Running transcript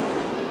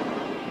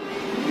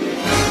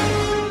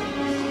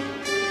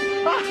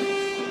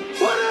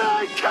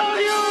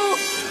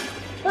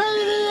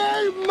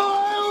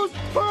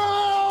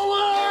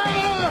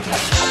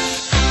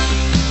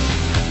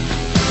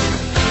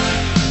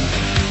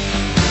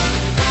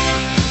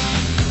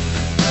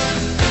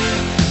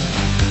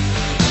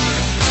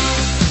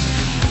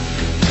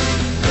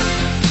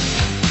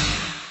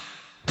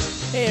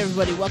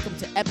everybody. Welcome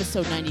to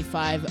episode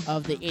 95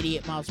 of the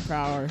 88 Miles Per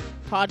Hour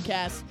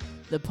podcast,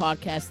 the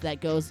podcast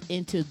that goes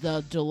into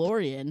the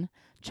DeLorean,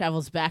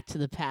 travels back to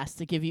the past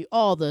to give you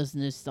all those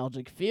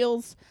nostalgic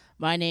feels.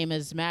 My name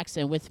is Max,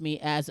 and with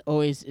me, as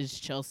always, is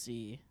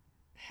Chelsea.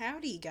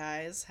 Howdy,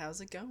 guys.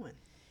 How's it going?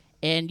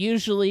 And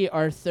usually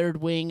our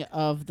third wing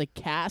of the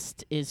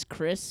cast is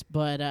Chris,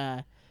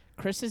 but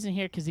Chris isn't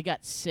here because he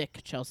got sick,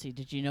 Chelsea.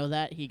 Did you know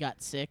that? He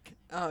got sick.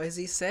 Oh, is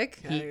he sick?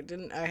 I had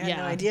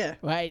no idea.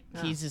 Right?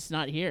 Oh. He's just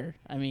not here.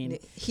 I mean,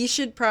 he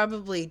should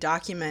probably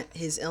document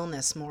his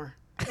illness more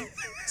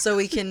so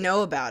we can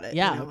know about it.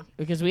 Yeah, you know?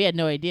 because we had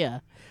no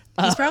idea.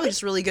 He's probably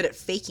just really good at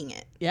faking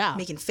it. Yeah.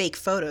 Making fake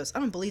photos. I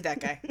don't believe that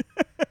guy.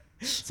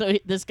 So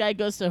this guy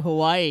goes to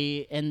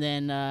Hawaii and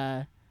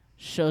then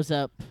shows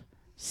up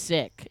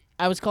sick.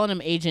 I was calling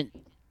him Agent,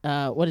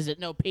 what is it?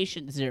 No,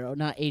 Patient Zero,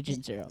 not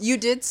Agent Zero. You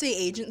did say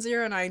Agent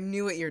Zero, and I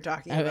knew what you were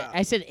talking about.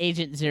 I said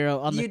Agent Zero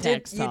on the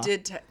text. You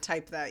did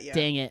type that, yeah.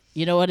 Dang it.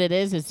 You know what it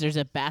is? There's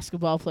a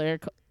basketball player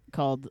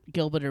called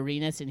Gilbert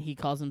Arenas, and he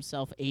calls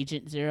himself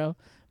Agent Zero,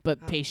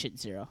 but Patient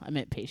Zero. I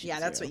meant Patient Zero. Yeah,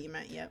 that's what you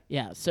meant, yep.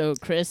 Yeah, so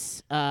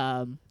Chris,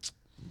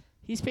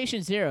 he's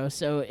Patient Zero,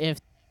 so if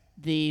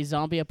the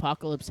zombie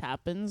apocalypse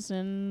happens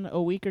in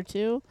a week or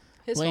two,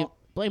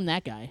 blame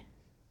that guy.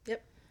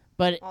 Yep.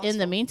 But in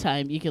the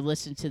meantime, you can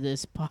listen to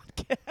this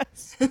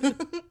podcast.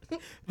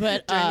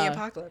 But during the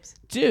apocalypse.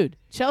 Dude,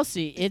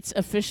 Chelsea, it's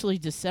officially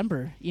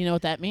December. You know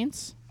what that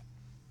means?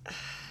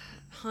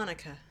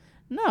 Hanukkah.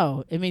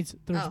 No, it means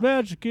there's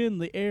magic in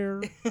the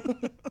air.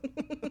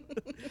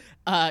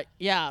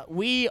 Yeah,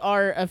 we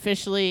are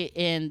officially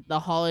in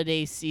the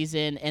holiday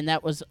season, and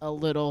that was a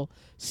little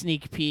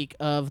sneak peek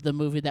of the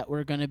movie that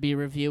we're going to be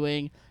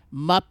reviewing,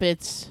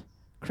 Muppets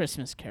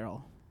Christmas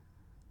Carol.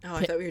 Oh,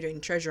 I thought we were doing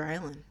Treasure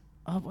Island.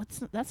 Oh,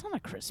 that's not a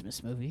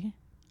Christmas movie.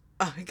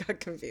 Oh, I got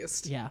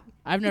confused. Yeah,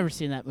 I've never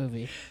seen that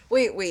movie.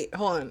 Wait,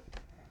 hold on.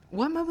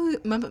 What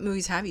Muppet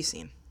movies have you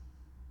seen?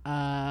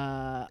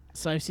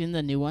 So I've seen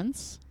the new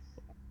ones.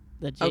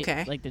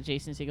 Okay. Like the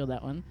Jason Segel,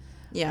 that one.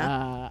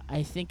 Yeah.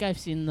 I think I've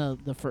seen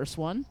the first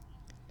one,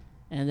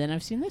 and then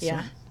I've seen this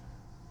one.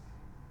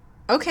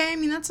 Okay, I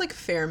mean, that's like a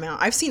fair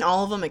amount. I've seen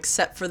all of them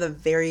except for the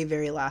very,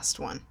 very last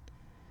one.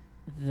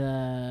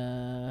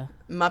 The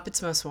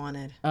Muppets Most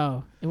Wanted.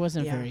 Oh, it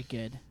wasn't very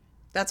good.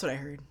 That's what I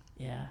heard.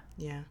 Yeah.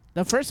 Yeah.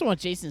 The first one with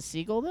Jason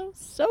Segel, though,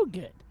 so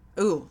good.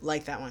 Ooh,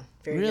 like that one.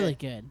 Really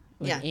good.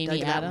 With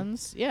Amy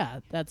Adams.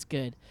 Yeah, that's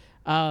good.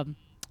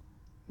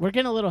 We're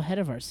getting a little ahead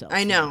of ourselves.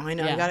 I know.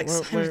 Yeah,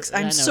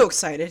 I'm so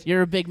excited.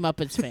 You're a big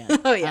Muppets fan.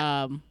 Oh,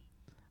 yeah.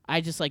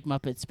 I just like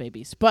Muppets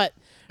babies. But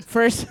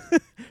first,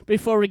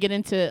 before we get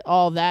into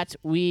all that,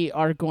 we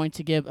are going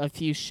to give a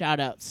few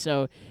shout-outs.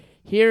 So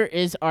here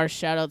is our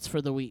shout-outs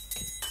for the week.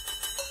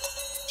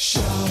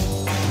 Shout,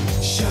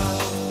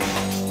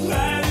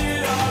 let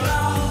it all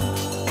out.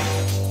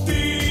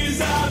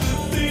 These are the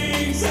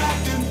things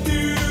I can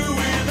do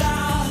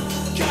without.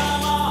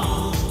 Come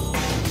on,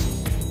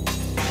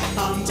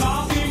 I'm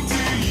talking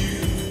to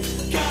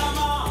you. Come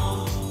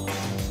on.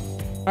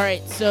 All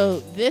right,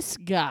 so this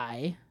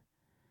guy,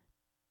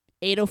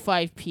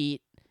 805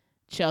 Pete,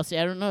 Chelsea,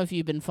 I don't know if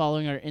you've been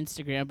following our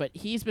Instagram, but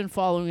he's been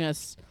following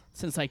us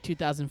since like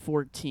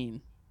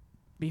 2014,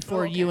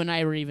 before you and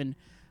I were even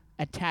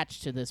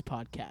attached to this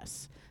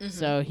podcast. Mm-hmm.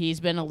 So he's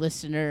been a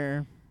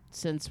listener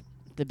since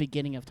the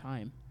beginning of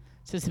time.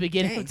 Since the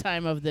beginning of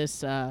time of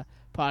this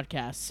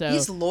podcast. So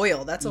he's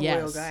loyal. That's a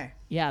loyal guy.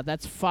 Yeah,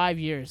 that's 5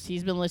 years.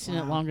 He's been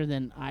listening longer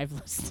than I've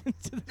listened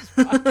to this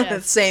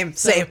podcast.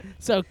 Same.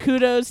 So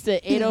kudos to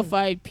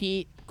 805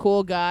 Pete,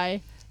 cool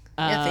guy.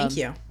 Yeah, thank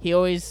you. He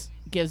always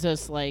gives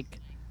us like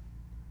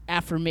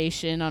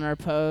affirmation on our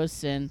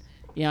posts, and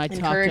I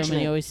talk to him, and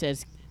he always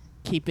says,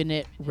 "Keeping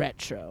it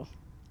retro."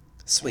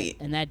 Sweet.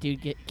 And that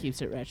dude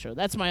keeps it retro.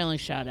 That's my only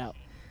shout out.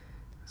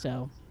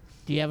 So,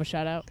 do you have a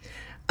shout out?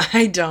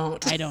 I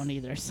don't. I don't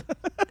either. So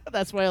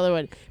that's my only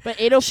one. But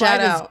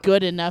 805 is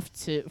good enough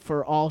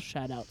for all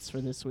shout outs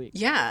for this week.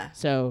 Yeah.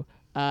 So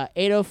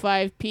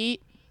 805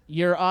 Pete,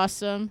 you're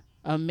awesome.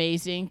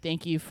 Amazing.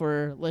 Thank you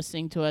for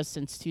listening to us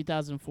since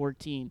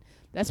 2014.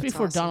 That's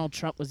before awesome. Donald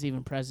Trump was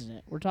even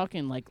president. We're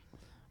talking like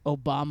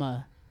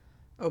Obama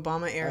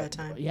era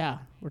time. Yeah,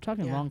 we're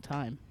talking a long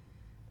time.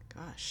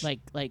 Gosh.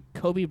 Like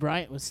Kobe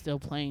Bryant was still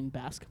playing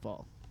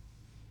basketball.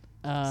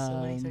 So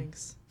many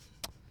things.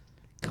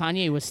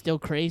 Kanye was still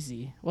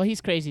crazy. Well, he's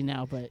crazy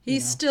now, but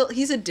he's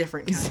a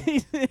different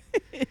Kanye.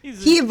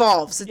 He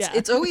evolves.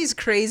 It's always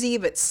crazy,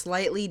 but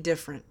slightly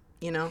different.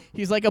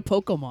 He's like a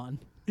Pokemon.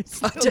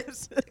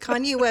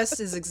 Kanye West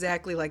is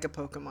exactly like a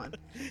Pokemon.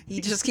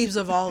 He just keeps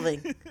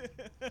evolving.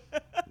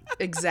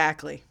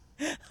 Exactly.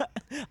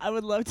 I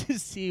would love to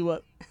see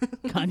what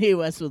Kanye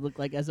West would look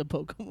like as a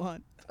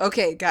Pokemon.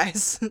 Okay,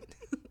 guys.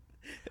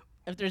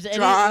 If there's any,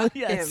 draw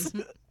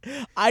him.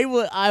 I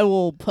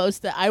will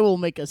post that. I will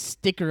make a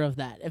sticker of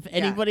that. If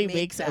anybody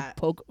makes a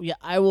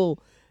I will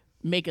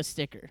make a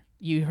sticker.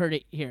 You heard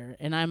it here,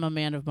 and I'm a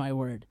man of my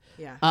word.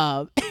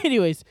 Yeah.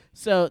 Anyways,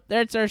 so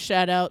that's our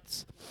shout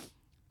outs.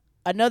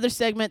 another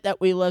segment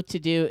that we love to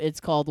do, it's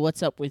called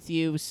What's Up With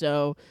You.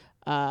 So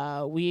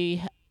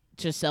we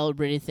just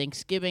celebrated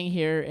Thanksgiving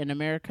here in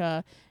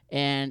America,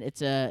 and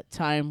it's a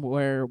time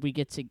where we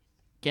get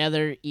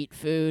together, eat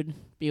food,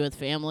 be with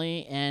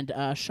family, and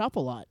shop a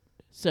lot.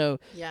 So,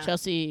 Yeah.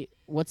 Chelsea,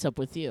 what's up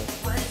with you?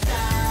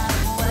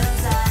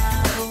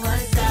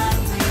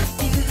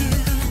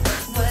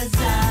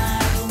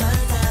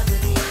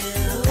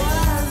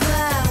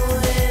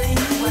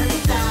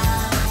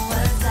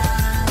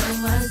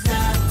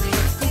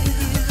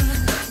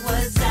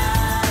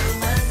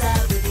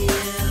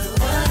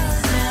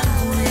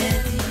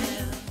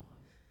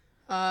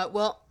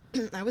 Well,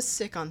 I was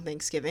sick on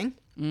Thanksgiving.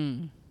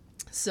 Mm.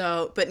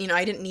 So, but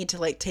I didn't need to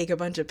like take a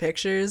bunch of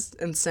pictures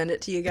and send it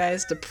to you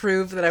guys to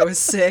prove that I was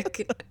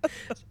sick.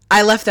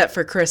 I left that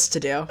for Chris to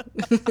do.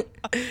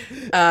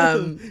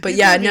 But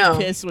yeah, no.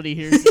 Pissed when he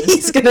hears this.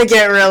 He's gonna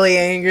get really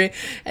angry.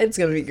 It's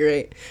gonna be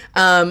great.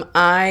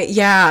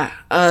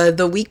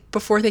 The week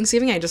before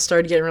Thanksgiving, I just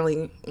started getting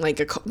really like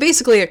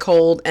basically a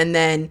cold, and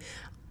then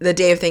the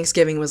day of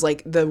Thanksgiving was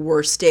like the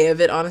worst day of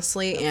it,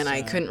 honestly, and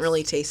I couldn't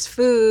really taste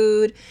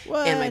food.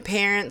 What? And my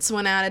parents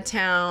went out of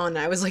town.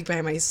 I was like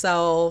by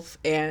myself,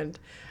 and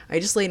I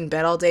just laid in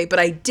bed all day. But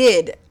I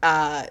did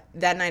that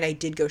night. I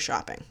did go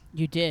shopping.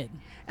 You did.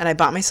 And I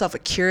bought myself a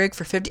Keurig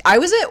for $50.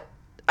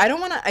 I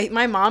don't want to.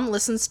 My mom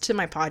listens to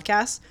my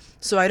podcast,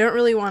 so I don't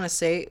really want to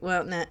say.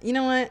 Well, nah, you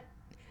know what?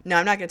 No,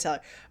 I'm not gonna tell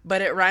her.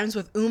 But it rhymes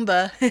with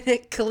Oomba.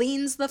 It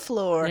cleans the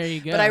floor. There you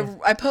go. But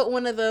I put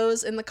one of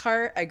those in the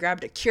cart. I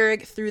grabbed a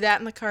Keurig, threw that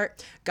in the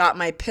cart. Got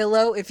my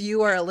pillow. If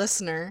you are a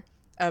listener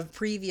of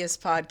previous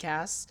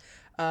podcasts,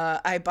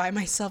 I buy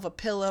myself a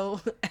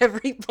pillow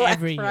every Black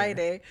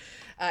Friday,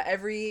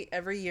 every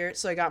year.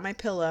 So I got my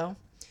pillow,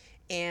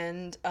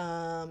 and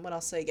what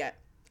else did I get?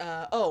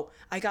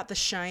 I got The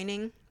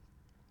Shining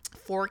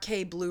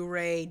 4K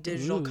Blu-ray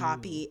digital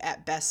copy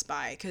at Best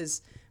Buy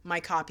because my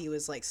copy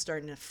was like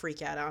starting to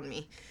freak out on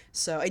me.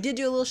 So I did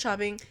do a little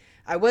shopping.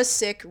 I was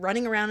sick,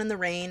 running around in the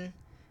rain.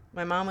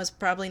 My mom was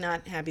probably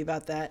not happy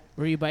about that.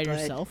 Were you by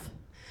yourself?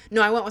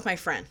 No, I went with my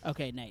friend.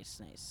 Okay,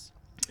 nice.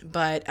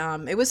 But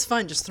it was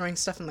fun just throwing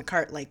stuff in the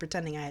cart, like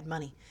pretending I had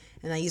money.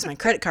 And I used my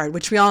credit card,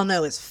 which we all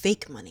know is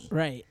fake money.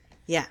 Right.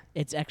 Yeah.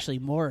 It's actually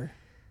more.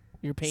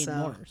 You're paying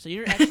more. So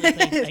you're actually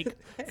paying like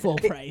full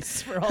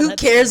price for all Who that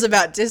cares stuff.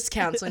 about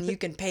discounts when you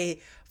can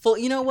pay full?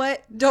 You know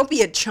what? Don't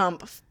be a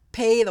chump.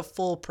 Pay the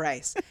full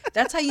price.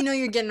 That's how you know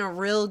you're getting a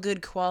real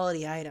good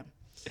quality item.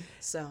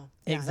 So,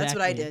 yeah, That's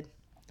what I did.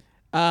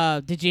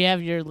 Did you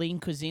have your lean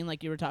cuisine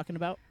like you were talking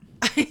about?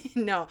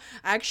 No.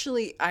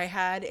 Actually, I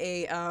had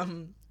a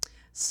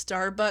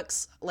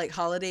Starbucks like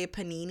holiday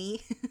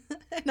panini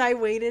and I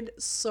waited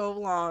so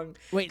long.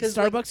 Wait,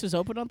 Starbucks was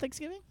open on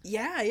Thanksgiving?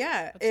 Yeah.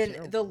 That's and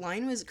terrible. the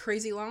line was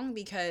crazy long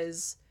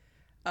because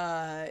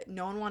no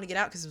one wanted to get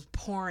out because it was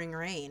pouring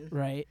rain.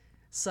 Right.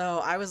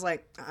 So I was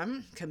like,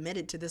 I'm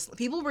committed to this.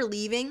 People were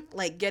leaving,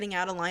 like getting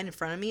out of line in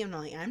front of me. I'm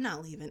like, I'm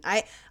not leaving.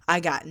 I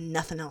got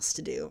nothing else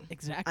to do.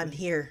 Exactly. I'm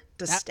here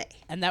to stay.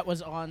 And that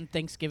was on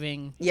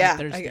Thanksgiving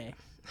Thursday.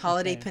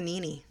 Holiday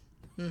panini.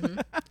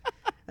 Mm-hmm.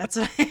 That's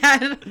what I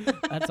had.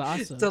 That's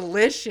awesome.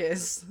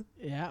 Delicious.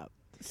 Yeah.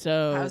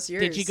 So how's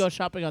yours? Did you go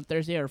shopping on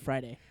Thursday or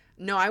Friday?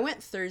 No, I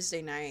went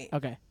Thursday night.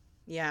 Okay.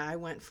 Yeah, I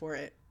went for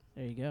it.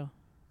 There you go.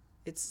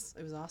 It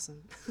was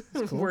awesome.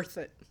 Cool. Worth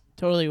it.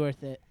 Totally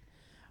worth it.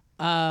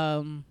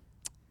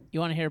 You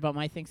want to hear about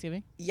my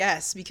Thanksgiving?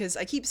 Yes, because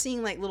I keep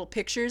seeing like little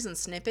pictures and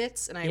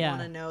snippets, and I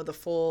want to know the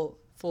full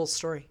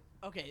story.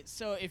 Okay,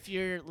 so if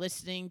you're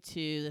listening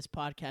to this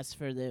podcast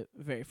for the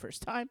very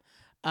first time,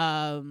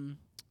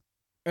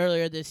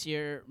 earlier this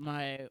year,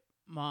 my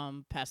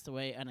mom passed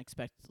away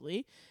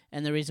unexpectedly,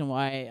 and the reason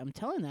why I'm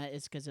telling that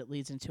is because it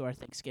leads into our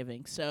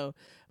Thanksgiving. So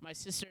my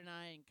sister and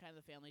I and kind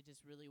of the family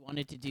just really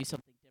wanted to do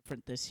something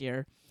different this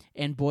year,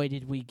 and boy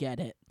did we get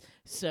it.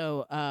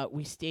 So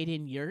we stayed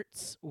in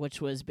yurts,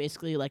 which was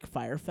basically like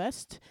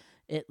Firefest.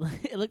 It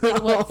looked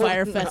like what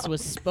Firefest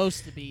was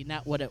supposed to be,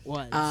 not what it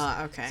was.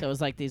 Okay. So it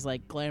was like these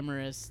like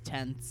glamorous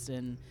tents,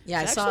 and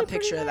yeah, I saw a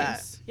picture of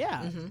that.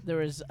 Yeah, there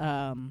was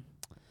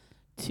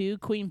 2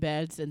 queen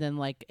beds and then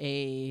like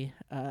a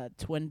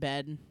twin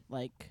bed,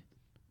 like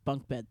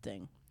bunk bed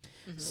thing.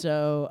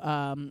 So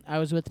I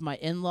was with my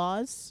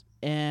in-laws,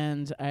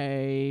 and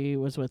I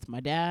was with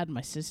my dad,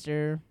 my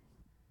sister,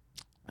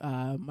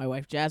 my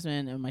wife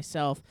Jasmine, and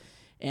myself,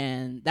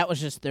 and that was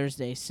just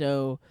Thursday.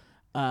 So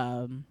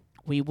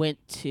we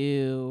went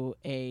to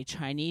a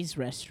Chinese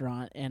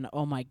restaurant, and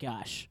oh my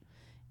gosh,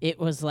 it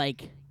was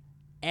like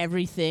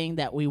everything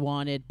that we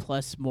wanted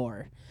plus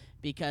more.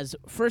 Because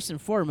first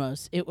and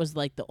foremost, it was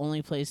like the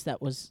only place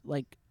that was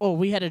like,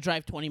 we had to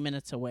drive 20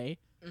 minutes away.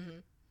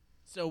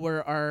 So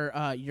where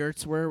our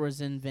yurts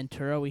was in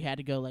Ventura. We had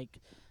to go like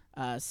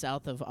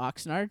south of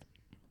Oxnard.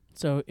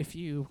 So if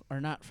you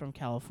are not from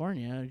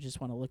California, you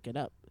just want to look it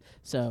up.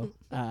 So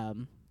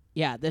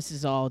yeah, this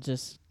is all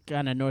just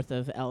kind of north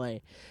of LA.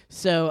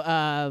 So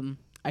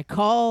I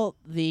call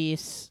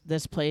this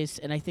place,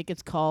 and I think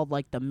it's called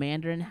like the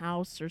Mandarin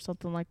House or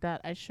something like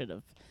that. I should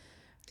have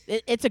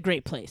It's a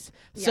great place.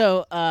 Yeah.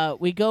 So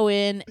we go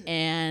in,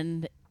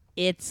 and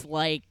it's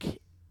like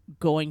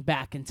going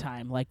back in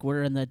time, like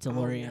we're in the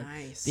DeLorean,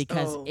 nice.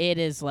 because Oh. it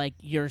is like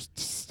your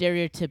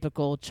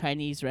stereotypical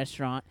Chinese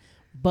restaurant,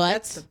 but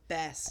That's the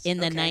best. in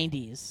the Okay.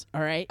 90s.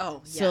 All right.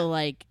 Oh, yeah. So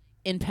like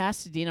in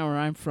Pasadena, where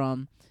I'm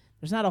from,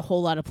 there's not a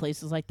whole lot of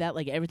places like that.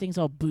 Like everything's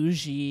all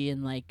bougie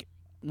and like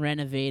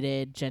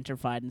renovated,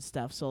 gentrified and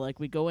stuff. So like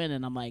we go in,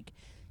 and I'm like,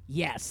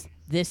 yes,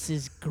 this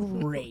is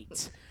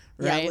great.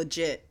 Right? Yeah,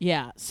 legit.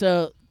 Yeah.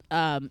 So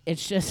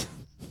it's just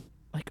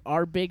like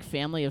our big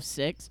family of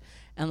 6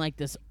 and like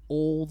this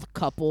old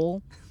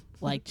couple,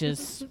 like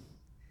just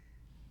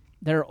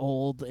they're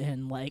old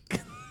and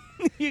like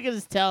you can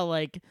just tell,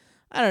 like,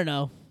 I don't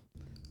know,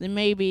 they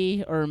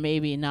maybe or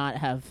maybe not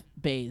have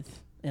bathed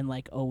in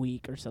like a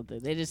week or something.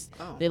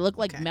 They look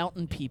like okay.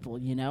 mountain people,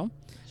 you know?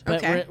 But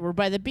Okay. we're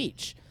by the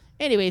beach.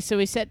 Anyway, so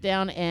we sat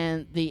down,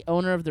 and the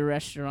owner of the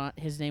restaurant,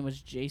 his name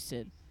was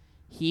Jason.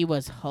 He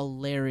was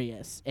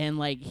hilarious. And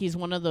like he's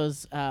one of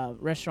those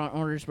restaurant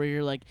owners where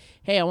you're like,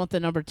 "Hey, I want the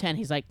number 10."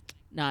 He's like,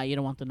 "Nah, you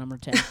don't want the number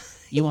 10.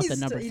 You want the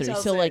number He 3."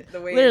 tells So it like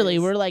the way it literally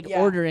is. we're like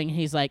Yeah. ordering,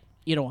 he's like,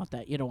 "You don't want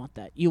that. You don't want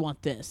that. You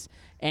want this."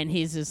 And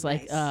he's this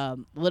like Nice.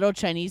 little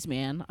Chinese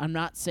man. I'm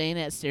not saying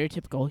that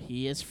stereotypical.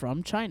 He is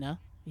from China.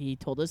 He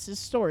told us his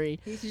story.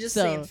 He's just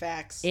So, saying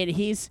facts.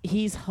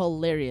 He's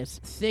hilarious,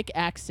 thick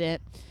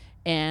accent,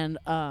 and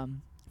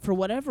for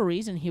whatever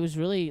reason, he was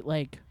really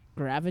like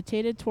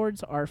gravitated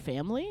towards our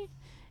family,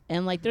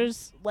 and like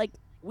there's like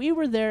we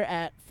were there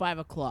at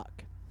 5:00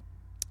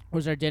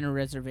 was our dinner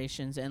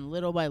reservations, and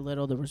little by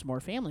little there was more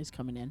families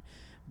coming in,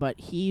 but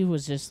he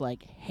was just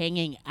like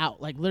hanging out,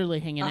 like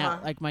literally hanging out.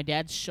 Uh-huh. Like my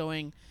dad's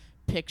showing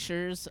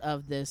pictures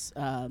of this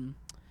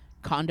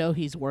condo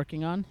he's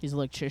working on. He's an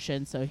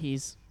electrician, so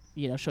he's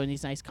showing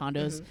these nice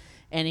condos,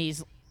 and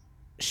he's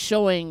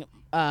showing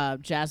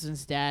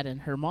Jasmine's dad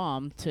and her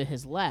mom to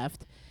his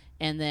left,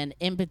 and then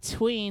in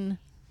between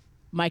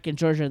Mike and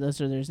Georgia, those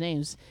are their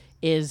names,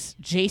 is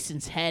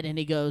Jason's head, and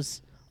he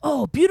goes,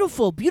 "Oh,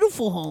 beautiful,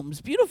 beautiful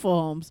homes, beautiful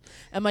homes."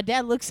 And my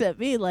dad looks at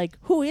me like,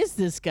 "Who is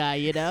this guy?"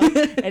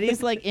 And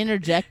he's like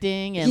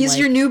interjecting, and He's like,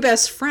 your new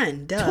best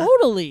friend. Duh.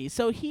 totally.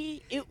 So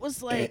it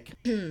was like,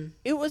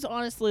 it was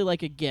honestly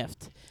like a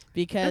gift,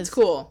 because That's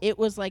cool. it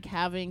was like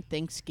having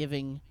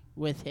Thanksgiving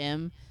with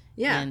him,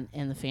 Yeah.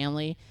 and the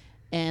family.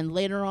 And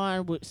later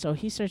on, so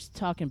he starts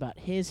talking about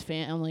his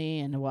family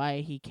and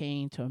why he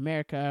came to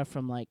America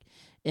from like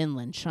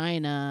inland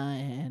China,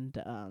 and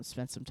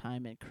spent some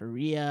time in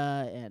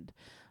Korea, and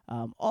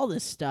all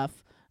this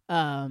stuff.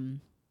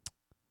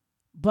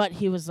 But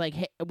he was like,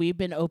 "Hey, we've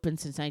been open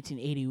since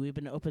 1980. We've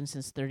been open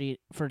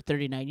for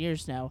 39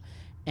 years now,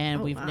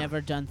 and Oh, we've wow.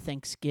 never done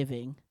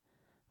Thanksgiving.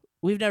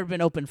 We've never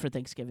been open for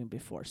Thanksgiving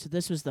before. So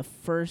this was the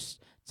first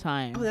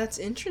time." Oh, that's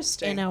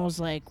interesting. And I was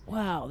like,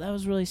 "Wow, that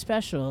was really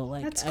special."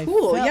 Like, That's I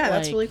cool. felt Yeah,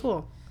 that's like, really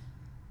cool.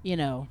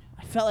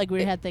 I felt like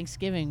we had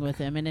Thanksgiving with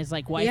him, and his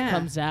like wife Yeah.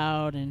 comes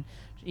out, and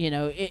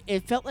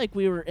it felt like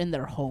we were in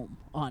their home.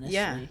 Honestly,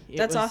 Yeah, It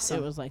that's was-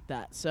 awesome. It was like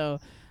that. So,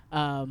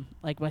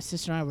 like my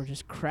sister and I were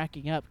just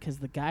cracking up because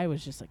the guy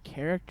was just a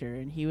character,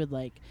 and he would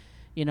like,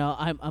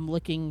 I'm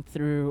looking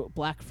through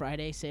Black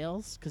Friday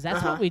sales, because that's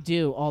Uh-huh. what we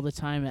do all the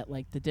time at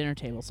like the dinner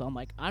table. So I'm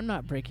like, I'm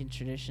not breaking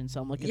tradition, so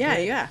I'm looking. Yeah,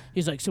 through it. yeah.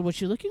 He's like, "So what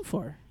you looking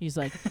for?" He's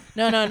like,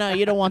 No,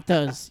 you don't want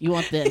those. You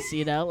want this,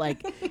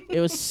 Like, it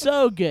was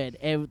so good.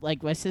 And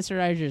like my sister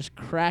and I were just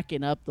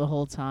cracking up the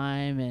whole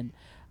time, and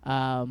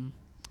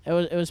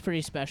it was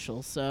pretty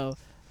special. So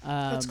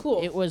That's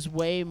cool. It was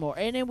way more,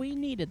 and then we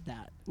needed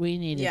that. We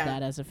needed Yeah.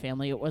 that as a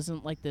family. It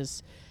wasn't like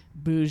this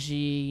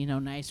bougie,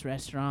 nice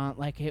restaurant.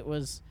 Like it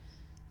was.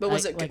 But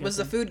was like I was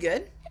the said, food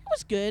good? it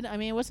was good. I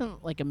mean, it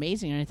wasn't like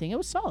amazing or anything. It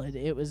was solid.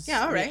 It was.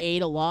 Yeah, all right. We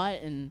ate a lot,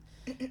 and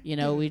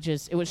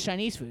it was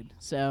Chinese food.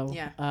 So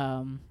Yeah.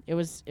 it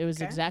was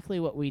Okay.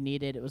 exactly what we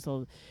needed. It was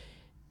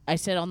I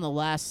said on the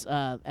last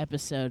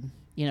episode,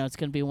 it's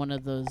gonna be one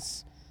of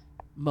those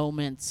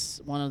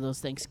moments, one of those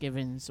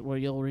Thanksgivings where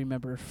you'll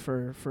remember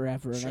for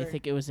forever. And I Sure.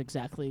 think it was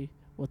exactly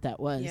what that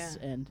was. Yeah.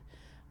 And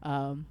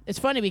it's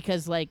funny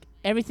because like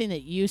everything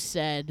that you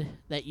said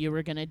that you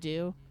were gonna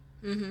do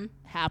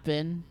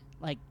happen,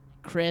 like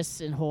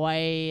Chris in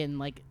Hawaii, and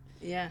like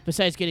Yeah.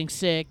 besides getting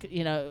sick,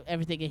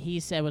 everything that he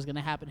said was going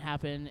to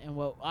happen, and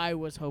what I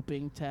was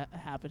hoping to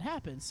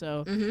happen.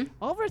 So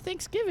all of our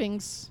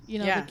Thanksgivings,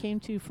 Yeah. they came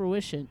to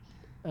fruition.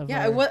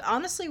 Yeah,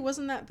 honestly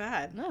wasn't that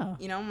bad. No.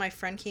 My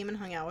friend came and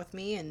hung out with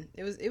me, and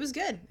it was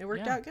good. It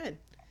worked Yeah. out good.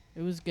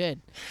 It was good.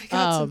 I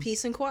got some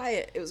peace and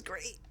quiet. It was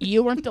great.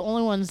 You weren't the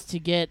only ones to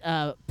get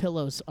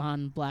pillows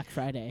on Black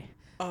Friday.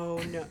 Oh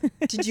no!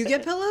 Did you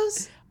get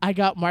pillows? I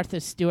got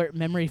Martha Stewart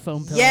memory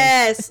foam pillows.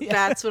 Yes,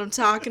 that's what I'm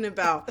talking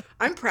about.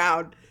 I'm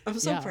proud. I'm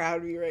so Yeah.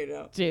 proud of you right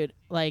now. Dude,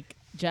 like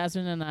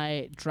Jasmine and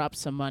I dropped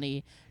some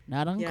money,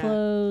 not on Yeah.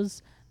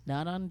 clothes,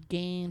 not on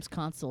games,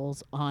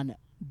 consoles, on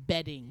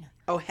bedding.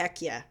 Oh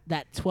heck yeah!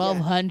 That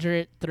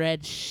 1,200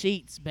 thread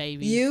sheets,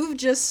 baby. You've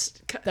just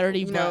 30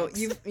 you know, bucks.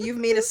 you've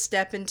made a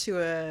step into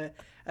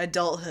a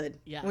adulthood.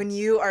 Yeah. When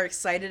you are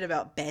excited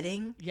about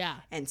betting Yeah.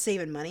 and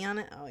saving money on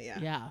it. Oh yeah.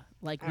 Yeah.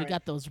 Like, we Alright.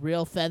 got those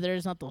real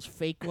feathers, not those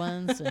fake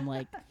ones. And,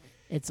 like,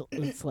 it's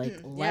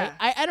like, Yeah.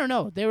 I don't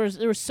know. There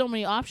was so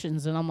many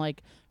options. And I'm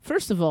like,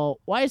 first of all,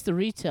 why is the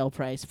retail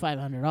price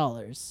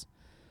 $500?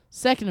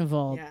 Second of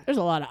all, Yeah. there's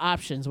a lot of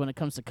options when it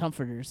comes to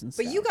comforters and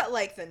stuff. But you got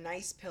like the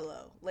nice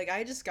pillow. Like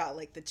I just got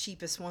like the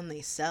cheapest one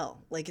they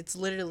sell. Like it's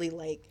literally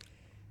like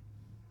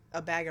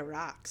a bag of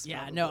rocks. Yeah,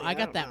 probably. no, I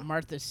got don't that know.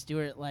 Martha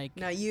Stewart, like,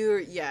 No,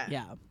 yeah.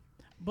 yeah.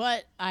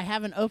 But I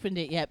haven't opened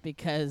it yet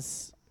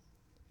because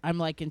I'm,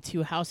 like, in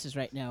 2 houses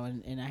right now,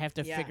 and I have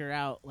to Yeah. figure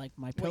out, like,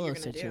 my you're pillow gonna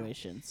do.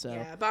 situation. So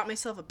Yeah, I bought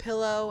myself a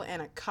pillow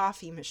and a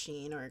coffee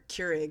machine or a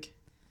Keurig,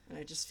 and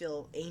I just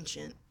feel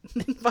ancient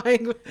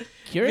buying.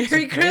 Keurigs are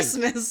Merry great.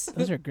 Christmas.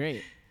 Those are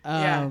great.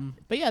 Yeah.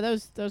 But yeah, that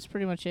was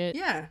pretty much it.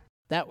 Yeah.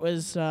 That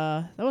was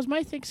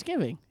my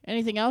Thanksgiving.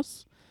 Anything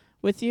else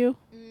with you?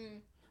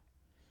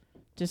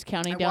 Just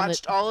counting I down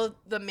watched all of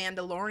The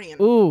Mandalorian.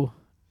 Ooh,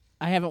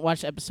 I haven't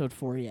watched episode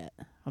 4 yet.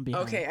 I'm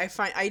behind. Okay,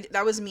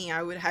 that was me.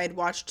 I had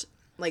watched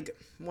like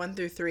 1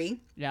 through 3,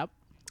 Yep.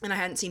 and I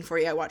hadn't seen 4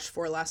 yet. I watched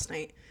 4 last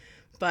night,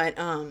 but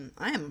I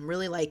am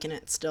really liking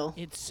it still.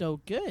 It's so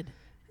good.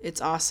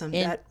 It's awesome.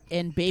 And That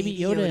and Baby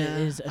Yoda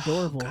is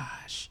adorable. Oh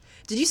gosh,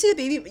 did you see the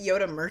Baby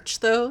Yoda merch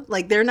though?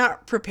 Like they're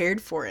not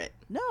prepared for it.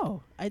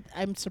 No,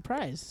 I'm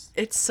surprised.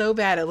 It's so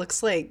bad. It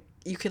looks like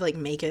you could like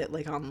make it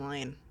like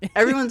online.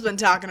 Everyone's been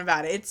talking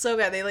about it. It's so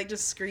bad. They like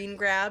just screen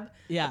grab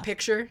Yeah. a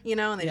picture,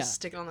 and they Yeah. just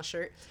stick it on the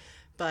shirt.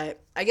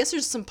 But I guess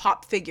there's some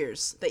pop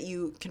figures that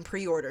you can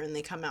pre-order and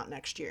they come out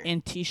next year.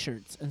 And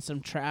T-shirts and some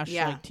trash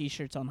Yeah. like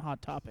T-shirts on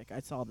Hot Topic. I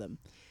saw them.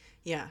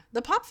 Yeah,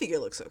 the pop figure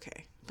looks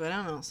okay, but I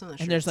don't know some of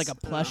the. And there's shirts, like a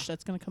I don't plush know.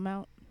 that's gonna come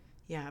out.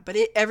 Yeah, but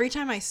every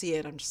time I see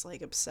it, I'm just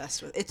like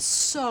obsessed with it. It's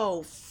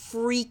so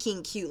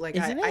freaking cute. Like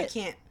Isn't I it?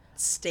 can't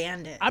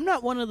stand it. I'm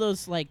not one of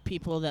those like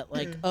people that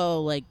like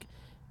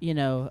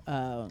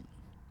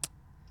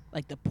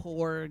like the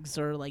Porgs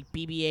or like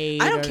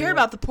BB-8. I don't or, care like-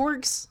 about the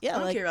porgs. Yeah, I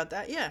don't like- care about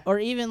that. Yeah. or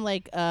even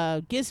like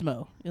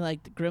Gizmo,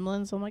 like the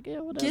Gremlins. I'm like, yeah,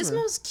 whatever.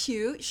 Gizmo's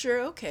cute,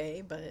 sure,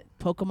 okay, but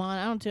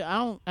Pokemon.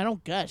 I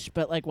don't gush,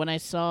 but like when I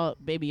saw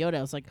Baby Yoda,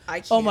 I was like,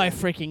 I oh my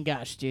can't. freaking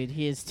gosh, dude,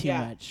 he is too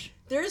Yeah. much.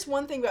 There's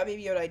one thing about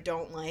Baby Yoda I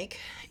don't like,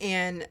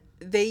 and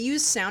they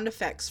use sound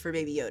effects for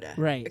Baby Yoda.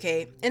 Right.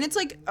 Okay, and it's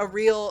like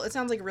it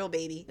sounds like a real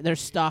baby, They're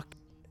stock.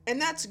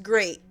 and that's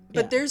great.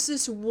 But Yeah. there's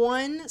this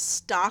one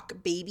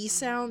stock baby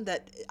sound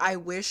that I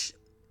wish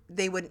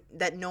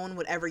that no one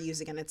would ever use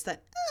again. It's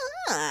that.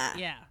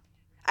 Yeah.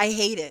 I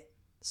hate it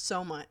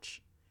so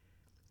much.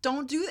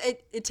 Don't do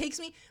it. It takes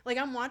me like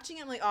I'm watching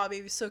it. I'm like, oh,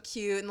 baby's so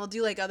cute, and they'll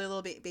do like other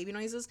little baby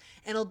noises,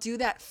 and it'll do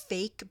that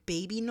fake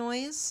baby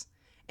noise,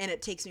 and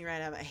it takes me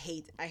right out of it.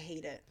 I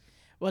hate it.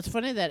 Well, it's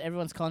funny that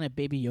everyone's calling it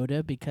Baby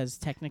Yoda because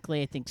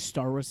technically I think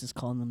Star Wars is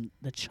calling them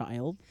the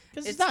child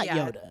because it's not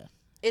Yoda,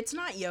 It's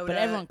not Yoda, but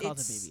everyone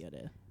calls it Baby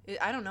Yoda.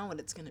 I don't know what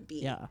it's gonna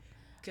be. Yeah.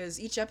 Because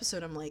each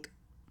episode, I'm like,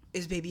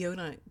 is Baby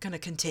Yoda gonna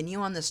continue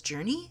on this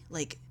journey?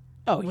 Like,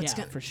 Oh What's yeah,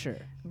 gonna- for sure.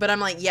 but I'm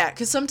like, yeah,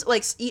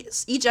 because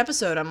each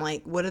episode, I'm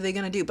like, what are they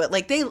gonna do? But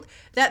like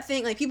that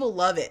thing, like people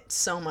love it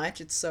so much.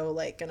 It's so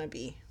like gonna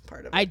be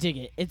part of it. I dig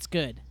it. It's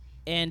good.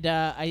 And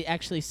I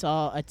actually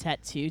saw a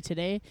tattoo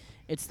today.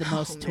 It's the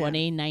most man.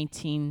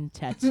 2019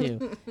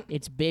 tattoo.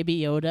 It's Baby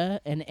Yoda,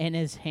 and in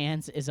his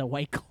hands is a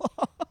White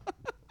Claw.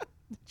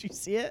 Did you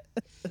see it?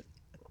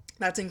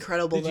 That's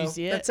incredible. Did you though.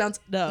 see it? That sounds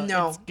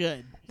No, it's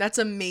good. That's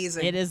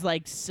amazing. It is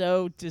like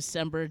so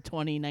December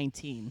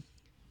 2019.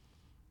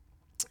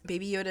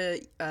 Baby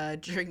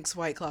Yoda drinks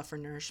White Claw for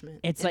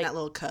nourishment. It's in like- that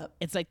little cup.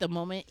 It's like the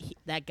moment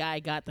that guy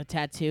got the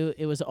tattoo,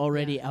 it was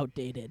already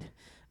outdated.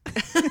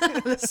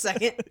 the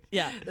second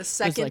Yeah. the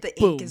second like, the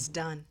boom. ink is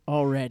done.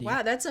 Already.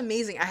 Wow, that's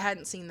amazing. I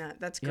hadn't seen that.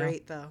 That's Yeah.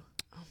 great though.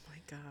 Oh my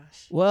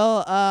gosh.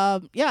 Well,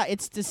 yeah,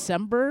 it's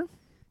December,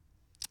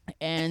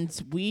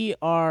 and we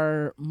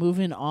are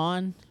moving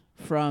on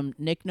from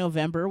Nick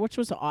November, which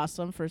was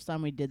awesome. First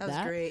time we did That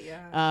that. was great.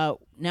 Yeah.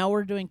 Now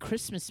we're doing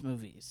Christmas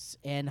movies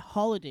and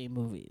holiday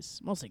movies,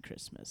 mostly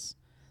Christmas.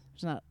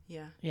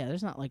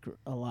 There's not like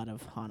a lot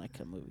of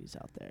Hanukkah movies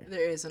out there.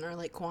 There isn't, or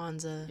like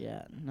Kwanzaa.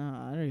 Yeah, no,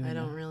 I don't even I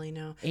know. don't really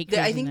know. Eight I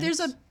Crazy think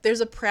Nights?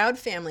 there's a Proud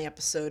Family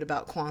episode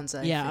about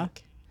Kwanzaa. Yeah. I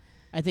think.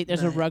 I think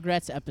there's a But-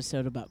 Rugrats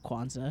episode about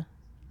Kwanzaa.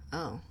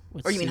 Oh.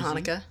 With Or you mean Susie.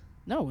 Hanukkah?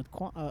 No,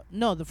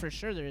 with for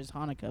sure there is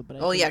Hanukkah, but I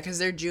Oh think yeah, because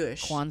they're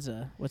Jewish.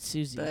 Kwanzaa with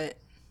Susie. But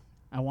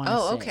I want to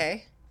say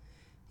okay.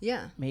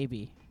 Yeah,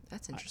 maybe.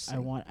 that's I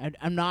interesting. want.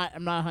 I'm not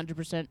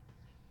 100%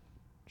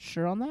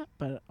 sure on that,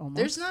 but almost.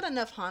 There's not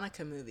enough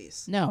Hanukkah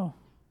movies. No,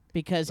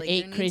 because Like, there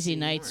 8 needs Crazy to be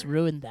Nights more.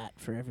 ruined that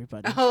for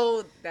everybody.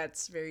 Oh,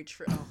 that's very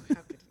true. Oh,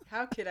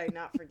 how could I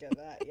not forget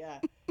that? Yeah.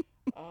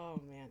 Oh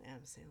man,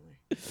 Adam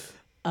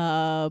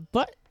Sandler.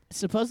 But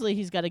supposedly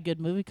he's got a good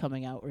movie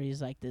coming out where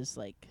he's like this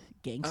like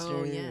gangster.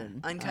 Oh yeah,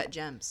 and, Uncut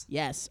Gems.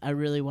 Yes, I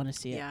really want to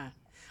see it. Yeah.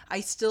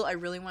 I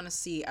really want to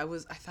see. I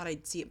thought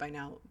I'd see it by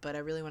now, but I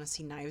really want to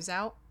see Knives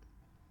Out.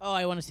 Oh,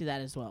 I want to see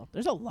that as well.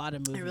 There's a lot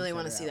of movies. I really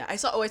want to are see out. that.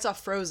 I saw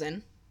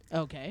Frozen.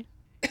 Okay.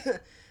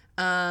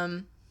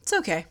 It's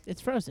okay.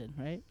 It's Frozen,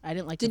 right? I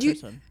didn't like Did the you-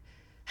 first one.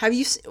 Have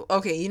you?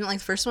 Okay, you didn't like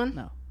the first one?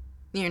 No.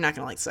 You're not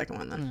gonna like the second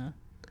one then. No.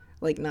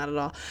 Like, not at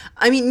all.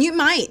 I mean, you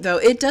might though.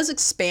 It does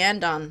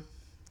expand on,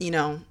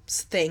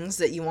 things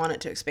that you want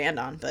it to expand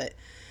on. But,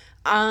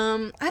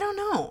 I don't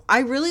know. I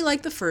really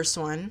like the first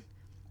one.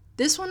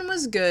 This one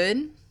was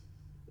good.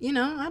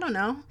 I don't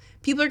know.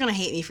 People are gonna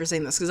hate me for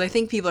saying this because I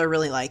think people are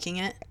really liking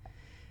it.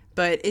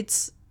 But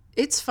it's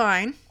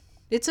fine.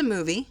 It's a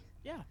movie.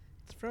 Yeah,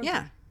 it's Frozen.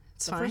 Yeah,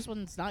 it's the fine. first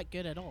one's not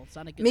good at all. It's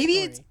not a good Maybe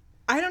story. it's.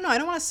 I don't know. I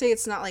don't want to say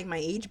it's not like my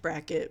age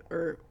bracket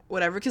or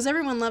whatever because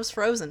everyone loves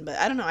Frozen. But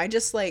I don't know. I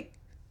just like.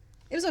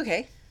 It was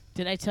okay.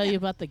 Did I tell you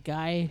about the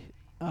guy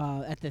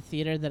at the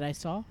theater that I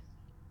saw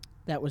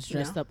that was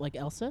dressed No. up like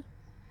Elsa?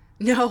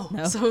 No,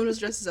 No? someone was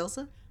dressed as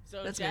Elsa.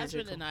 So That's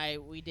Jasmine magical. and I,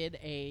 we did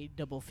a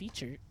double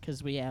feature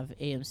because we have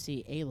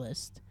AMC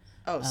A-list.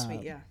 Oh,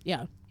 sweet, yeah.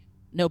 Yeah.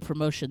 No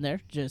promotion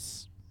there,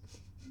 just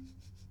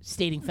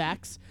stating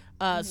facts.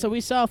 So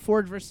we saw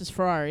Ford versus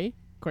Ferrari,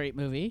 great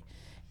movie.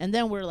 And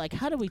then we're like,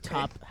 how do we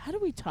top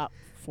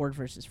Ford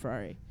versus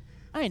Ferrari?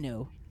 I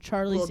know,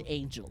 Charlie's Well-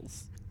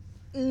 Angels.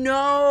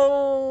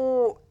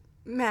 No,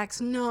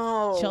 Max,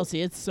 no.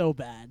 Chelsea, it's so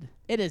bad.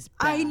 It is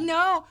bad. I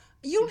know.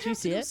 You don't Did you have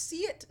to see go it? see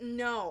it.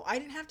 No, I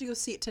didn't have to go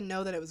see it to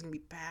know that it was gonna be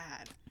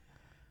bad.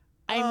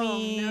 I Oh,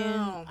 mean,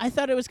 no. I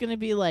thought it was going to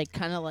be like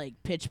kind of like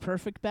Pitch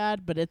Perfect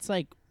bad, but it's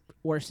like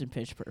worse than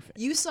Pitch Perfect.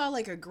 You saw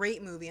like a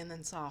great movie and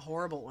then saw a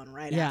horrible one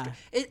right Yeah.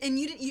 after. And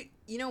you didn't.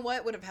 You know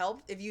what would have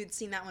helped if you had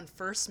seen that one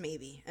first,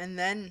 maybe, and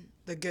then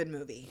the good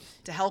movie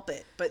to help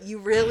it. But you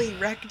really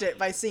wrecked it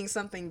by seeing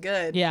something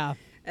good. Yeah.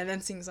 And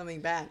then seeing something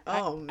bad.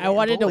 Oh, man, I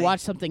wanted to boy.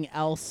 watch something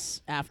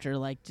else after,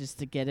 like, just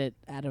to get it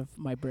out of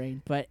my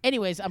brain. But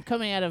anyways, I'm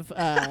coming out of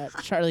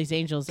Charlie's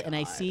Angels, and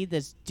I see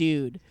this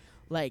dude,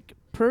 like,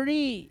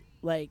 pretty,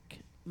 like,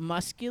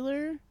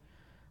 muscular,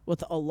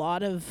 with a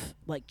lot of,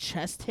 like,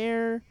 chest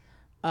hair,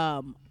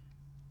 a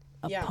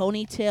Yeah.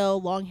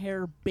 ponytail, long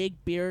hair,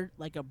 big beard,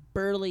 like a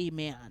burly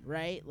man,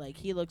 right? Like,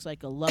 he looks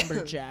like a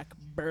lumberjack,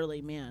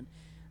 burly man,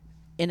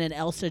 in an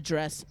Elsa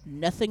dress,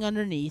 nothing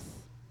underneath,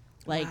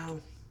 like... Wow.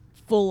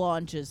 Full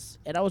on just,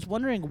 and I was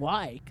wondering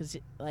why, because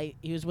like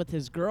he was with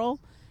his girl,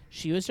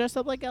 she was dressed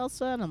up like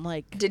Elsa, and I'm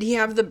like, Did he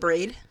have the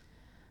braid?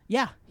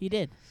 yeah, he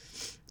did,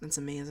 That's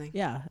amazing.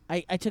 yeah.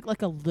 I took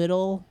like a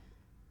little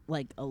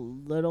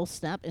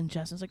snap, and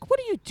Justin's like, "What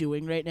are you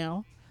doing right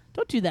now?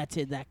 Don't do that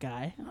to that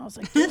guy." And I was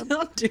like, "Dude,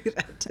 Don't do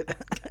that to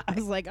that guy. I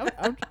was like,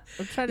 I'm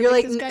trying to You're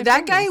make like, this guy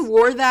that guy famous." wore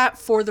wore that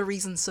for the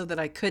reason so that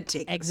I could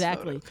take this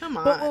exactly. photo. Come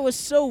on. But what was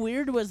so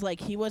weird was like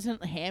he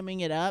wasn't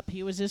hamming it up.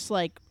 He was just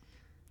like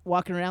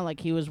walking around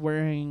like he was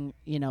wearing,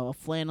 a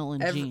flannel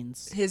and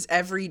jeans. His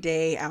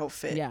everyday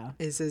outfit Yeah.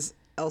 is his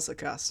Elsa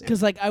costume.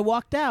 Because, like, I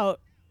walked out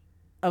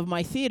of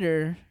my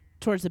theater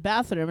towards the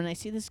bathroom, and I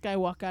see this guy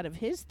walk out of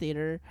his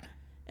theater,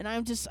 and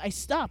I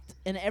stopped,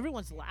 and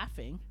everyone's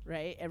laughing,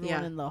 right?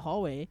 Everyone Yeah. in the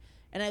hallway.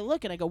 And I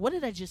look, and I go, what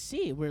did I just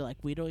see? We're like,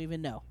 we don't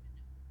even know.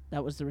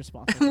 That was the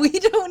response. We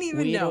don't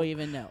even we know. don't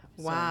even know.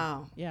 So,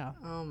 Wow. yeah.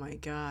 Oh my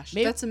gosh.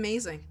 Maybe- That's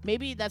amazing.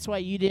 Maybe that's why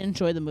you didn't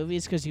enjoy the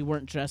movies, because you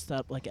weren't dressed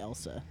up like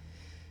Elsa.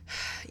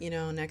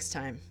 Next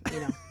time.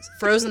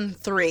 Frozen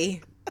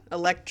 3,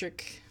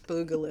 Electric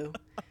Boogaloo.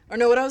 Or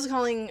no, what I was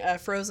calling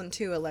Frozen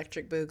 2,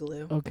 Electric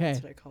Boogaloo. Okay.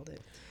 That's what I called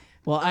it.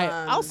 Well,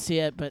 I'll see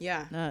it, but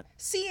yeah. not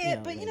See it, Yeah,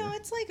 but later.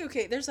 it's like,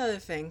 okay, there's other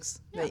things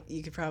that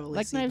you could probably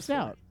like see Knives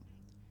before. Out.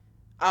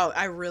 Oh,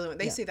 I really,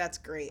 they Yeah. say that's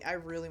great. I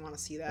really want to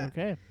see that.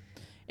 Okay.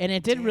 And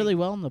it did Dang. really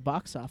well in the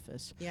box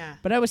office. Yeah.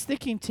 But I was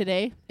thinking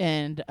today,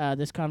 and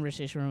this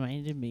conversation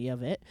reminded me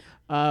of it.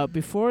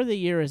 Before the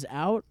year is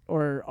out,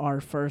 or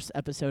our first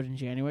episode in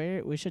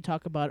January, we should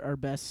talk about our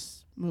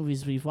best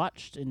movies we've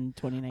watched in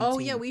 2019. Oh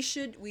yeah, we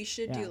should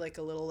Yeah. do like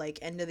a little like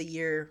end of the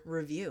year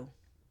review.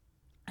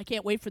 I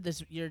can't wait for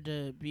this year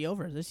to be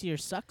over. This year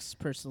sucks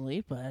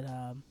personally, but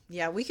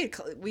Yeah, we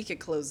could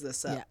close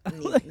this up. Yeah.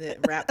 And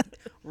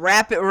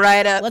wrap it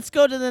right up. let's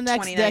go to the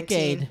next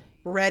 2019. decade.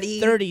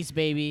 Ready? 30s,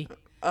 baby.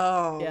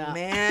 Oh Yeah.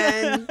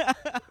 man.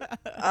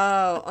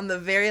 Oh, on the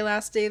very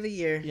last day of the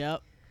year,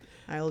 Yep.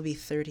 I will be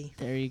 30.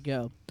 There you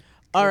go.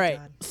 All right.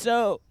 God.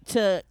 So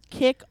to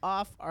kick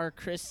off our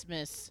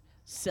Christmas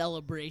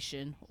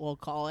celebration, we'll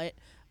call it,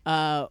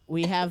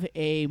 we have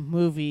a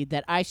movie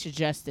that I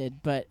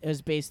suggested, but it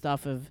was based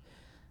off of,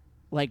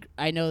 like,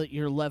 I know that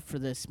your love for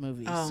this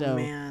movie. Oh so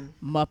man.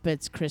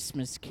 Muppets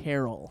Christmas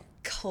Carol.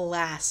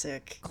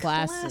 Classic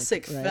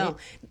Classic, right? film.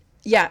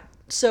 Yeah.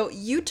 So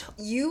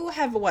you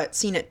have what,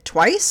 seen it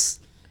twice?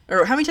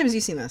 Or how many times have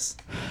you seen this?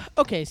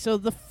 Okay, so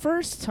the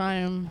first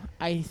time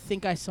I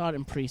think I saw it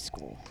in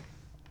preschool.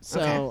 So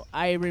Okay.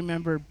 I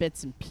remember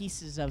bits and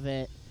pieces of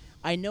it.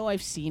 I know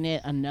I've seen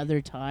it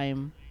another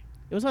time.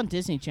 It was on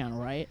Disney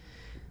Channel, right?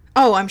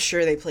 Oh, I'm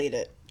sure they played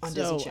it on So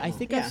Disney Channel. I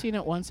think yeah. I've seen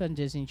it once on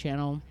Disney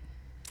Channel.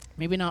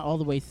 Maybe not all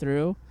the way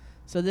through.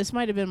 So this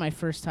might have been my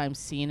first time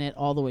seeing it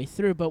all the way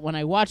through. But when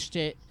I watched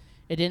it,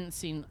 it didn't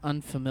seem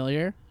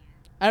unfamiliar.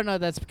 I don't know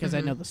if that's because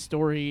I know the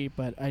story,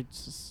 but I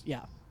just,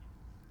 yeah.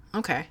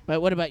 Okay.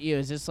 But what about you?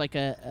 Is this like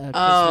a Christmas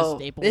Oh,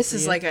 staple? this for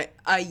is you? like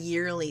a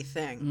yearly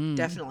thing.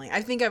 Definitely.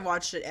 I think I've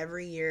watched it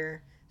every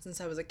year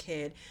since I was a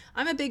kid.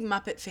 I'm a big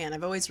Muppet fan.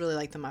 I've always really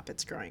liked the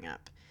Muppets growing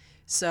up.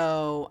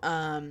 So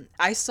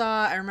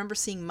I remember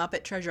seeing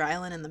Muppet Treasure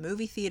Island in the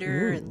movie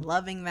theater and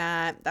loving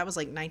that. That was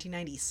like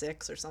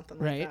 1996 or something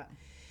like Right. that.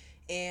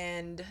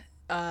 And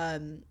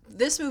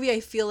this movie I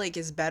feel like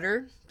is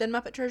better than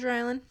Muppet Treasure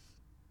Island.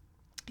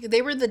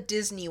 They were the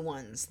Disney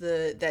ones.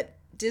 That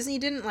Disney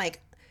didn't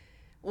like.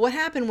 What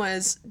happened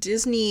was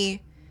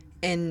Disney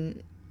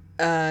and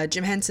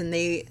Jim Henson,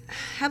 they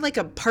had like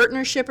a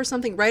partnership or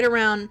something right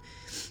around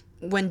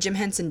when Jim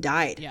Henson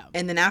died. Yeah.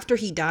 And then after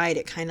he died,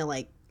 it kind of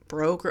like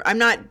broke. I'm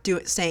not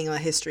saying a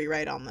history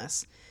right on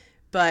this,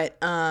 but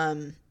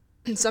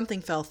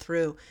something fell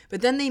through. But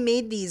then they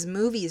made these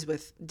movies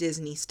with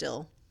Disney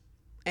still.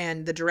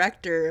 And the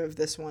director of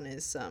this one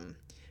is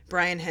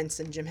Brian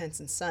Henson, Jim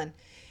Henson's son.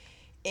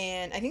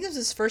 And I think this was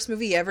his first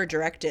movie he ever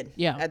directed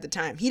at the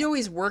time. He'd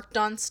always worked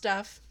on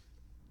stuff,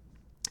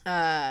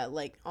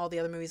 like all the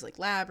other movies like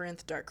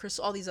Labyrinth, Dark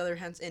Crystal, all these other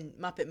and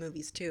Muppet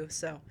movies too.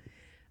 So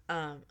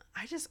I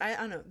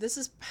don't know. This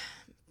is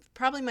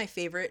probably my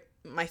favorite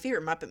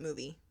Muppet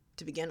movie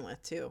to begin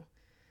with too.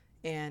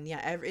 And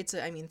yeah, it's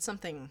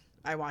something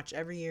I watch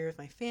every year with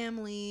my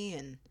family,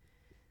 and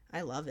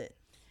I love it.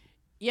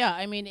 Yeah,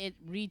 I mean, it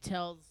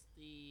retells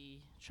the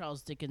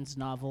Charles Dickens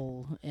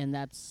novel, and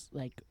that's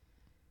like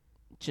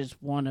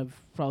just one of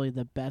probably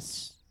the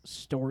best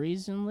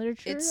stories in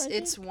literature.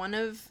 It's one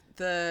of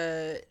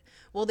the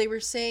they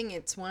were saying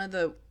it's one of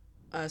the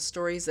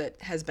stories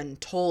that has been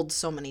told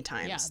so many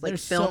times, Yeah, like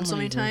there's filmed so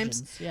many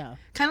times. versions. Yeah,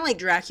 Kind of like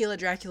Dracula.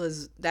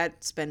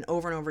 That's been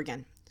over and over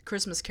again.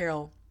 Christmas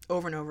Carol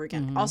over and over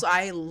again. Also,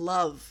 I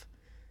love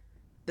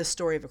the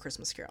story of A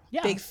Christmas Carol.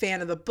 Yeah. Big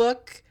fan of the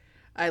book.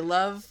 I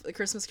love A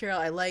Christmas Carol.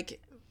 I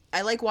like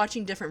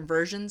watching different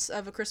versions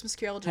of A Christmas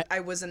Carol. I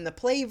was in the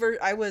play.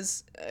 I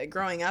was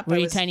growing up. Were I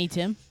you was Tiny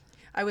Tim?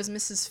 I was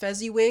Mrs.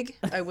 Fezziwig.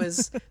 I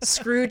was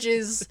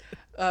Scrooge's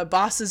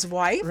boss's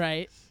wife.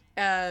 Right.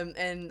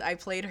 And I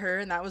played her,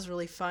 and that was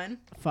really fun.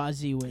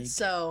 Fozziewig.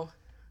 So,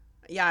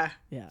 yeah.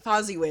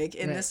 Fozziewig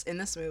in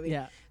this movie.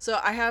 Yeah. So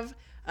I have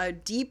a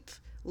deep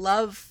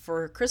love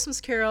for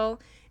Christmas Carol,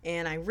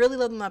 and I really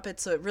love the Muppets.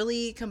 So it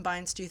really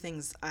combines two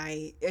things.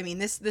 I mean,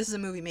 this is a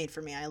movie made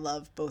for me. I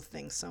love both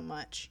things so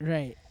much.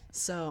 Right.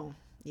 So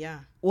yeah.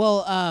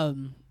 Well,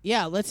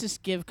 yeah. Let's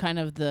just give kind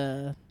of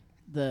the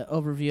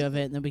overview of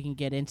it, and then we can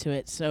get into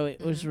it. So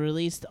it was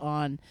released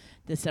on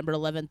December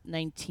 11th,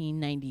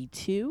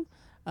 1992.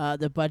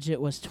 The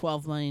budget was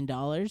 $12 million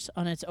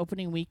on its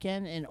opening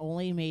weekend and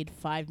only made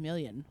 $5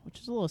 million, which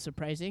is a little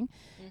surprising.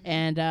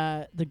 And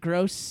the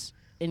gross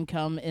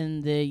income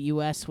in the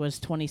U.S. was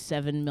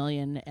 $27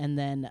 million, and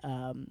then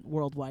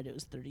worldwide it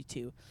was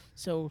 $32.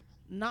 So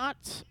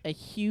not a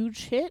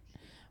huge hit,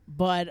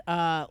 but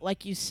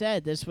like you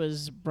said, this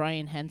was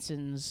Brian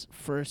Henson's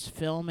first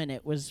film, and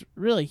it was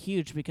really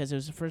huge because it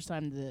was the first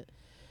time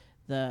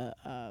the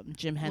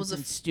Jim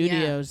Henson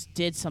Studios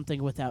did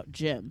something without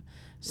Jim.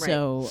 Right.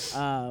 So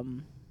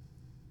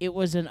it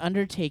was an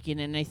undertaking,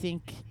 and I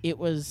think it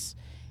was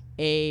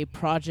a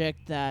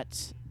project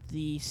that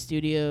the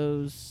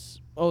studios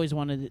always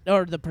wanted,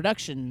 or the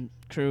production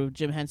crew,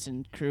 Jim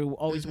Henson crew,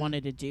 always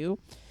wanted to do.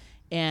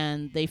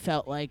 And they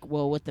felt like,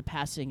 well, with the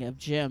passing of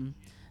Jim,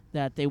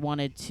 that they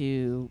wanted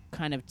to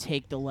kind of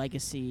take the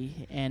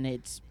legacy, and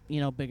it's,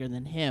 bigger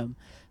than him.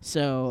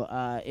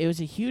 So it was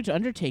a huge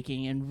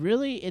undertaking, and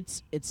really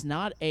it's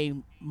not a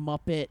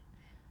Muppet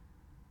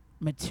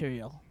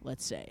material,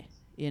 let's say.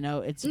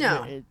 It's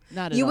not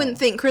at You all. wouldn't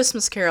think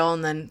Christmas Carol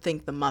and then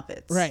think the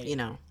Muppets, Right.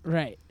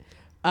 Right.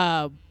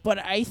 But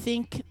I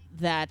think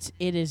that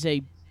it is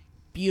a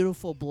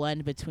beautiful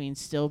blend between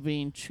still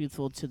being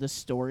truthful to the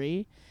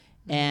story,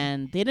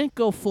 and they didn't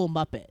go full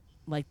Muppet.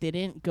 Like, they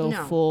didn't go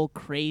full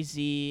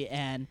crazy,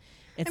 and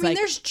it's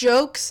there's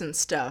jokes and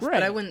stuff, Right.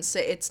 but I wouldn't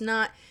say it's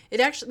not. It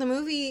actually, the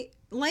movie,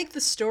 like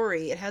the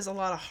story, it has a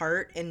lot of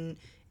heart and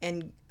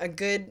a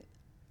good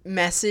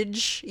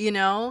message,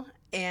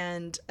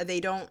 and they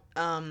don't,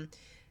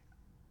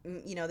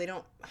 they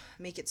don't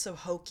make it so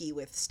hokey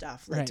with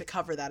stuff, like, Right. to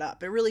cover that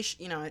up. It really,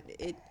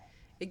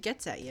 it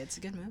gets at you. It's a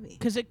good movie.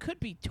 because it could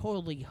be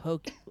totally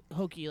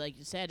hokey, like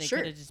you said. It Sure.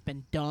 could have just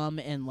been dumb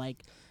and,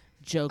 like,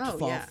 jokes Oh,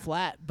 fall yeah.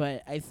 flat,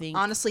 but I think...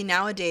 Honestly,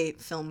 nowadays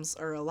films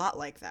are a lot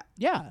like that.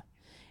 Yeah.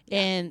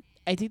 And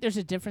I think there's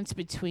a difference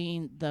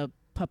between the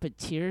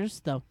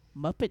Muppeteers,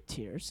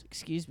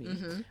 excuse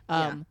me.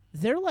 Yeah.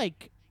 They're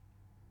like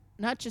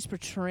not just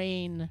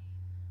portraying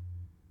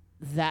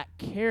that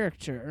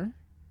character,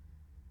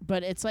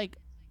 but it's like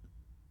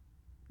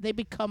they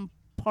become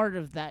part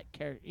of that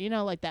character.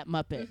 Like that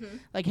Muppet.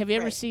 Like, have you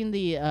ever Right. seen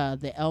the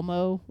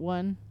Elmo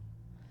one?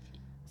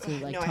 So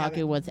like No, I talking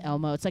haven't. with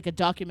Elmo. It's like a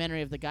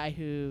documentary of the guy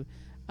who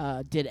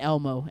did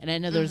Elmo, and I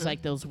know there's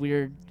like those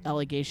weird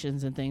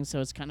allegations and things, so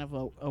it's kind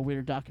of a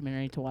weird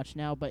documentary to watch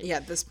now. But Yeah,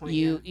 at this point,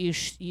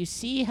 you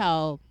see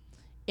how,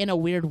 in a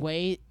weird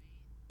way,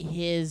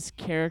 his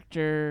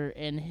character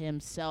and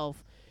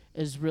himself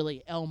is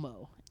really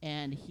Elmo,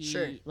 and he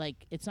Sure.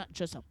 like it's not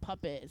just a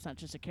puppet, it's not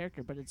just a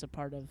character, but it's a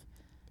part of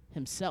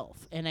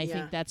himself. And I Yeah.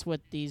 think that's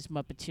what these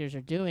Muppeteers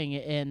are doing.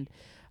 And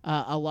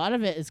a lot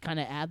of it is kind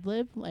of ad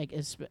lib, like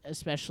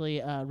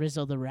especially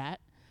Rizzo the Rat.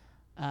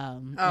 Oh,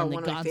 and the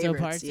one of my Gonzo favorites,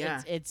 parts.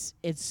 yeah.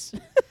 It's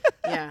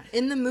Yeah,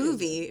 in the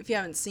movie, if you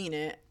haven't seen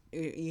it,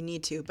 you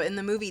need to. But in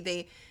the movie,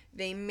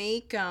 they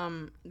make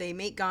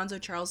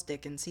Gonzo Charles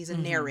Dickens. He's a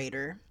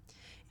narrator,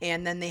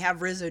 and then they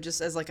have Rizzo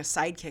just as like a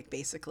sidekick,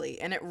 basically.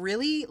 And it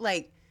really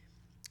like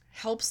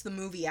helps the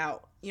movie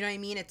out. You know what I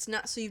mean? It's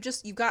not so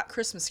you've got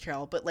Christmas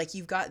Carol, but like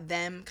you've got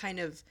them kind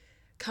of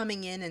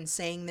coming in and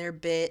saying their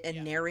bit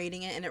and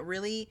narrating it, and it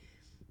really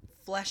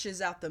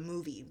fleshes out the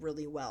movie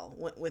really well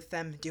with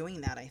them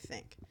doing that, I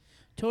think.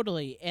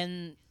 totally.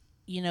 And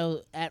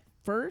at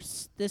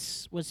first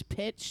this was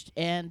pitched,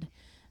 and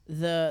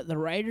the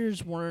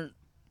writers weren't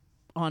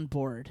on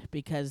board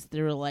because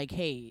they were like,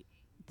 "Hey,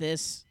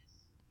 this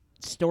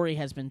story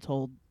has been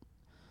told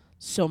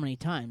so many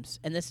times,"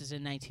 and this is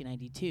in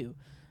 1992.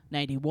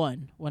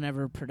 91,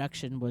 whenever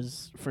production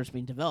was first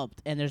being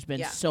developed, and there's been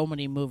Yeah. so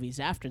many movies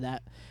after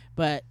that.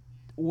 But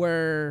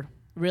where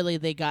really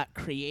they got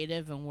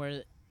creative and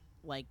where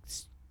like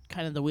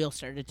kind of the wheel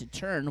started to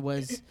turn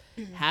was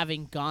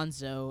having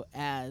Gonzo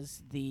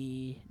as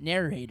the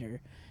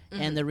narrator.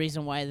 And the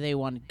reason why they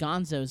wanted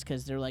Gonzo is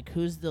because they're like,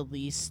 who's the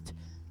least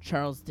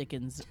Charles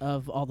Dickens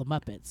of all the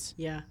Muppets?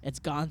 Yeah.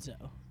 It's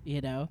Gonzo,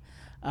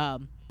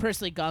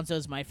 Personally, Gonzo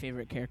is my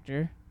favorite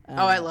character. Oh,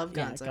 I love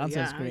Gonzo. Gonzo's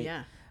Yeah, great.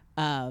 yeah.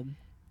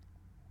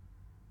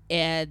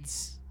 And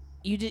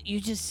you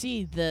just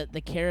see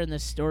the care in the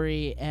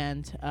story,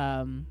 and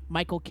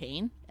Michael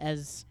Caine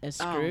as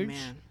Scrooge.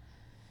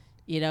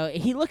 Oh man.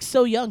 He looks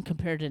so young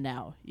compared to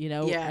now.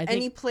 Yeah, I and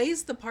think, he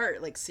plays the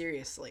part like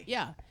seriously.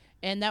 yeah,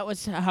 and that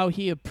was how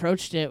he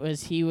approached it.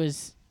 Was he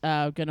was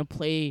gonna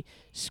play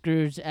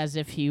Scrooge as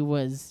if he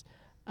was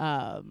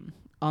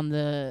on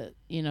the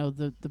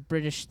the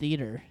British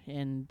theater,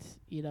 and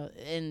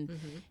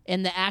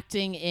and the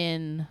acting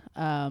in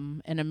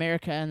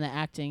America and the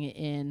acting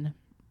in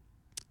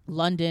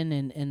London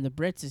and the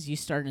Brits is you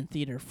start in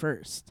theater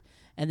first,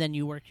 and then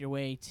you work your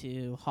way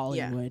to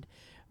Hollywood,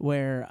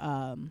 where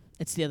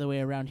it's the other way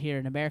around here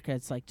in America.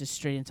 It's like just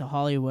straight into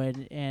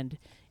Hollywood, and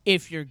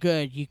if you're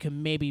good, you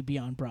can maybe be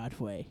on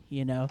Broadway,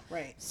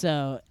 Right.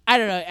 So I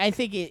don't know. I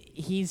think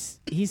he's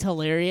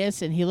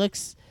hilarious, and he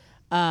looks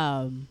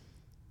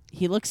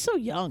so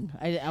young.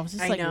 I was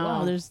just I like, know.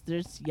 wow,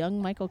 there's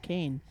young Michael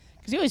Caine,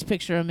 because you always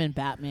picture him in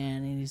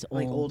Batman, and he's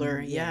Like old, older,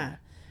 and, yeah.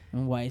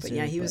 and wiser. But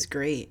yeah, he was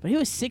great. But he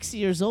was 60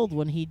 years old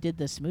when he did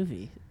this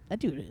movie. That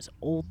dude is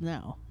old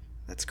now.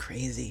 That's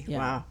crazy.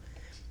 Yeah.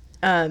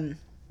 Wow.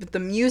 But the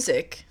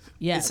music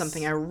Yes. is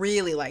something I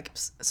really like.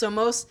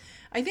 So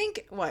I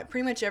think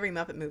pretty much every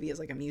Muppet movie is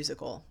like a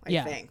musical,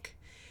 I think.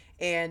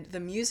 And the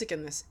music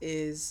in this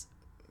is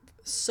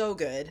so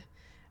good.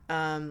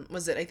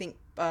 Was it, I think,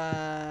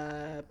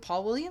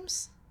 Paul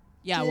Williams?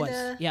 Yeah, it did,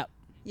 was. Yep.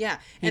 Yeah.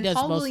 He And does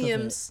Paul most of it.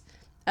 Williams,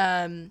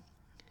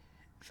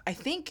 I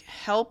think,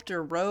 helped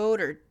or wrote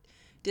or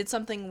did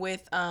something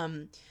with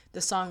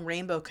the song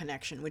Rainbow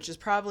Connection, which is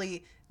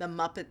probably the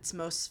Muppets'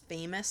 most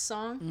famous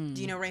song.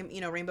 Do you know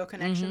Rainbow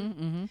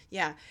Connection?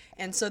 Yeah.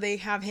 And so they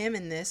have him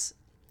in this,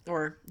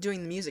 or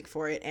doing the music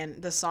for it,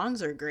 and the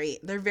songs are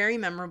great. They're very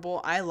memorable.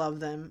 I love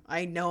them.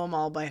 I know them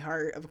all by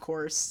heart, of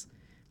course.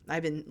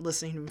 I've been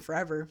listening to them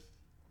forever.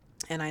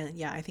 And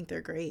I think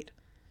they're great.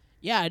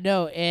 Yeah,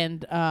 no,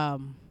 and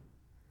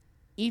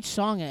each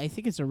song I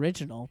think is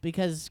original,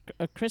 because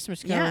A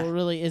Christmas Carol Yeah.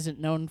 really isn't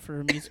known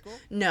for a musical.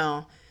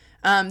 No.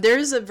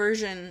 There's a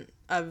version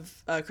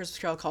of Christmas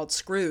Carol called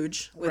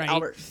Scrooge with Right.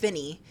 Albert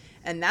Finney,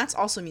 and that's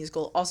also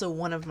musical. Also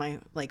one of my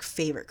like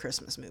favorite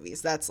Christmas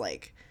movies. That's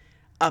like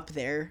up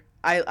there.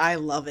 I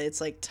love it.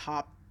 It's like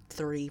top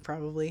 3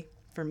 probably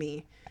for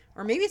me,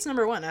 or maybe it's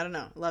number 1. I don't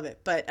know. Love it.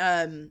 But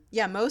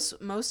yeah, most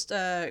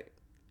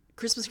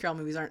Christmas Carol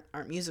movies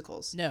aren't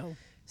musicals. No.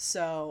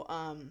 So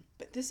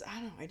but this, I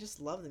don't know. I just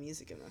love the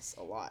music in this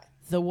a lot.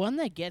 The one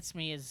that gets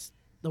me is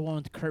the one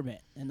with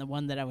Kermit, and the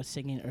one that I was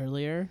singing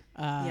earlier.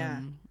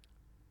 Yeah.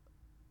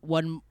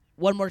 One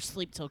more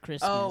sleep till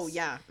Christmas. Oh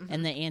yeah.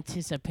 And the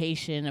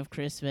anticipation of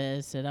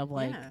Christmas, and I'm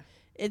like, Yeah.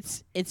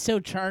 it's so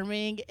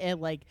charming, and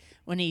like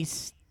when he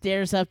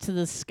stares up to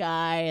the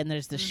sky and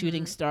there's the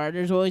shooting star.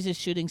 There's always a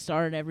shooting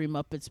star in every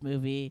Muppets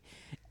movie,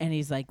 and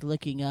he's like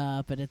looking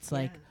up, and it's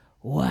like,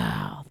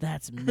 wow,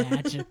 that's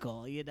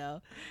magical,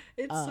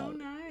 It's so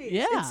nice.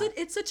 yeah.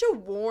 It's such a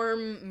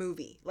warm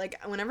movie.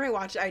 Like whenever I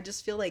watch it, I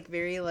just feel like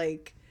very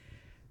like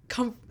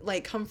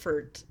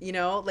comfort,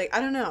 Like I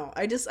don't know.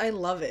 I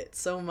love it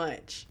so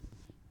much.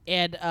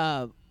 And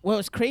what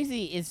was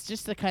crazy is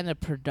just the kind of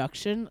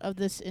production of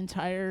this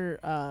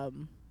entire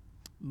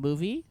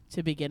movie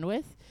to begin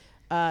with.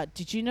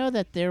 Did you know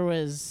that there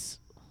was?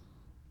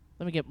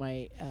 Let me get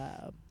my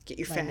Get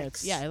your my facts.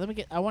 notes. Yeah,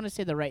 I want to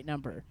say the right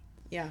number.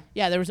 Yeah.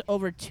 Yeah, there was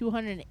over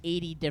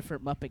 280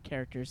 different Muppet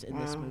characters in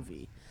this Wow.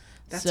 movie.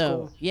 That's so,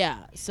 cool.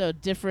 Yeah, so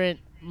different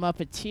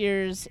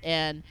Muppeteers,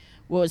 and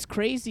what was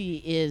crazy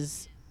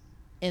is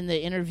in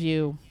the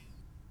interview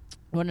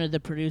one of the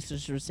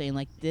producers was saying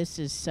like this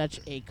is such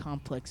a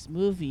complex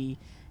movie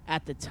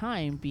at the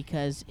time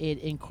because it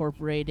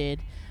incorporated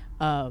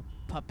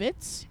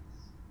puppets,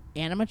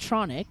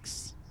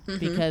 animatronics,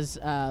 because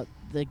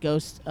the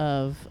Ghost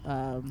of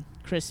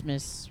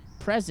Christmas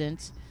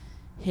Present,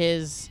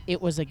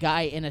 it was a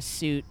guy in a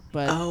suit,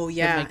 but Oh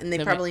yeah, and they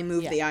probably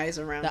moved yeah, the eyes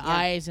around. the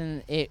eyes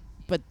and it,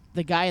 but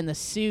the guy in the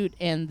suit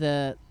and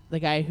the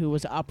guy who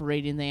was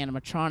operating the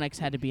animatronics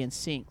had to be in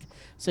sync.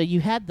 So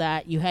you had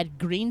that. You had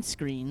green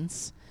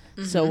screens.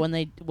 So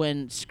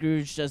when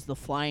Scrooge does the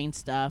flying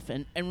stuff,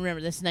 and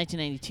remember this is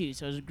 1992,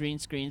 so green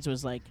screens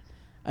was like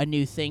a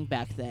new thing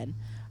back then.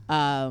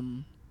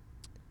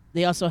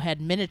 They also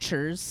had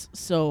miniatures.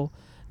 So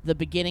the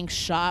beginning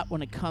shot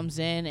when it comes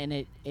in and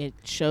it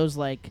shows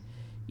like,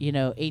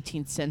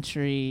 18th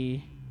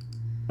century,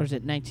 or is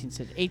it 19th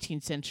century?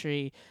 18th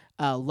century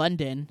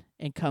London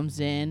and comes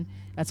in.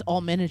 That's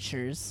all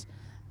miniatures.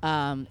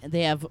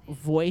 They have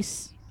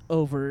voice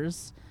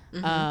overs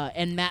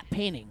and matte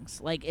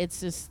paintings. Like it's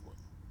just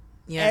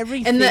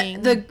everything.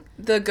 And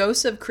the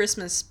Ghost of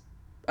Christmas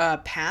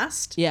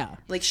Past. Yeah.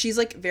 Like she's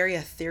like very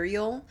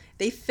ethereal.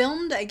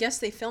 I guess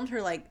they filmed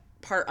her like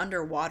part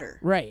underwater.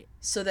 Right.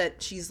 So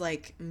that she's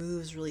like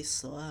moves really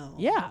slow.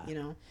 Yeah.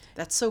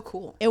 That's so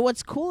cool. And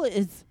what's cool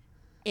is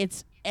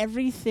it's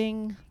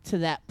everything to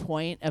that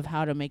point of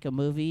how to make a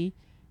movie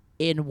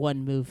in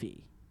one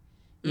movie.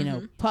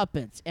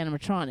 Puppets,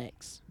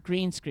 animatronics,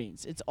 green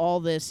screens. It's all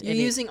this. You're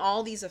using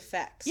all these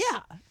effects. Yeah.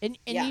 And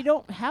you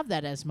don't have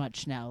that as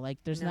much now. Like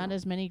there's not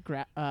as many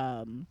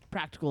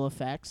practical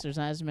effects. There's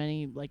not as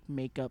many like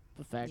makeup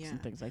effects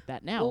and things like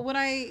that now. Well,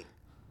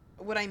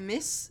 what I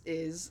miss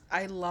is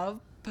I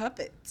love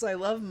puppets. I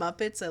love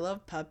Muppets. I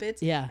love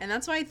puppets. Yeah. And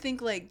that's why I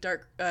think like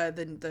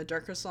the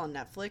Dark Crystal on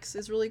Netflix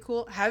is really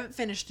cool. Haven't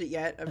finished it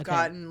yet. I've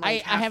gotten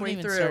like halfway I haven't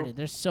even through. started.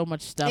 There's so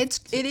much stuff.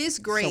 It is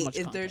great.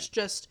 So much There's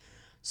just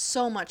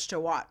so much to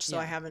watch. So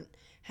I haven't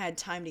had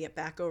time to get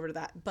back over to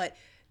that. But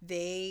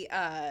they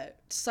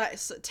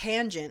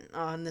tangent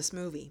on this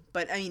movie.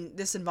 But I mean,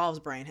 this involves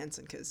Brian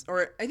Henson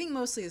or I think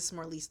mostly it's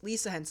more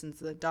Lisa Henson's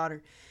the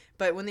daughter.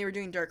 But when they were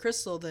doing Dark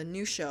Crystal, the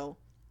new show,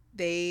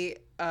 they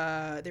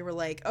were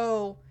like,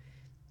 oh,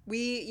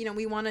 we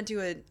want to do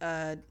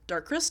a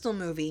Dark Crystal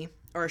movie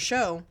or a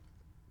show,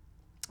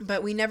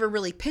 but we never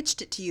really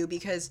pitched it to you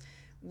because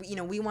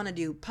we want to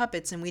do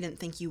puppets and we didn't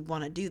think you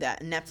want to do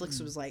that. And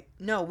Netflix was like,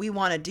 no, we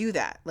want to do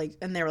that. Like,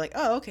 and they were like,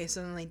 oh, okay.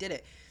 So then they did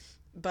it.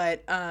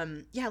 But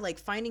like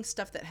finding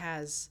stuff that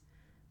has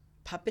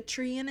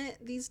puppetry in it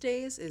these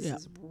days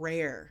is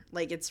rare.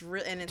 Like it's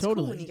real, and it's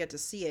cool when you get to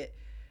see it.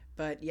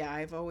 But yeah,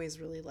 I've always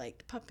really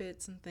liked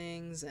puppets and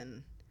things.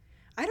 And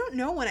I don't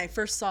know when I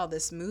first saw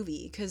this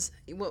movie because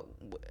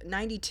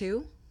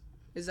 92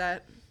 is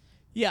that?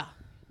 Yeah,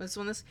 that's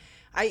when this.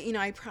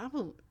 I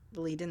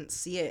probably didn't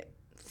see it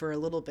for a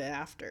little bit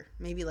after,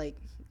 maybe like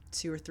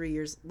 2 or 3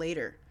 years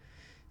later.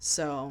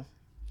 So,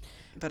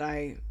 but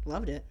I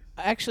loved it.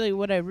 Actually,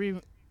 what I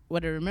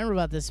remember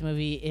about this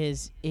movie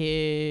is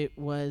there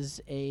was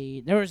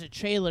a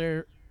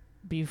trailer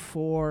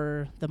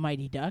before The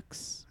Mighty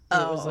Ducks.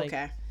 Oh,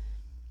 okay.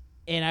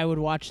 And I would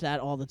watch that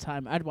all the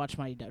time. I'd watch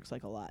Mighty Ducks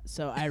like a lot,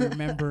 so I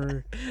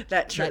remember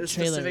that trailer.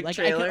 Specific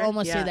trailer. I could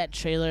almost say that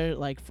trailer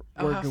like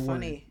word to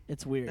funny. word.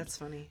 It's weird. That's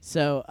funny.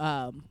 So,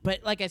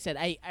 but like I said,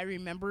 I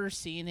remember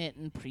seeing it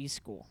in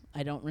preschool.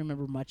 I don't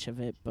remember much of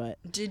it, but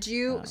did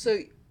you? So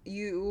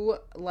you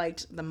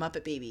liked the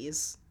Muppet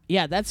Babies?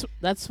 Yeah, that's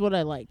what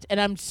I liked, and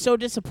I'm so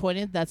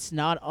disappointed that's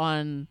not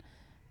on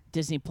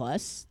Disney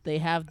Plus. They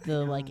have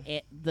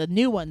the the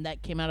new one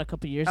that came out a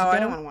couple years ago. Oh, I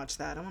don't want to watch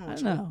that. I want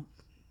to watch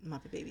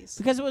Muppet Babies.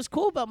 Because what was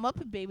cool about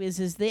Muppet Babies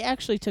is they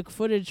actually took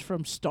footage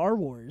from Star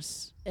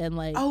Wars and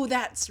like. Oh,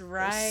 that's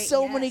right.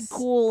 So many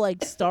cool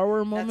like Star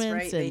Wars moments. That's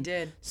right. And they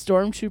did.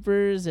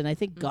 Stormtroopers, and I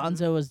think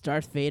Gonzo was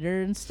Darth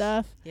Vader and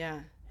stuff. Yeah.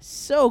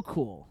 So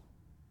cool.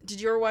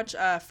 Did you ever watch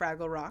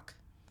Fraggle Rock?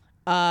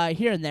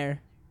 Here and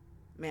there.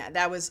 Man,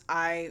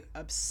 I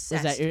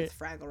obsessed with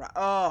Fraggle Rock.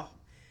 Oh,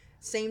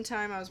 same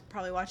time I was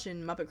probably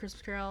watching Muppet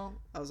Christmas Carol.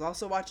 I was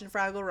also watching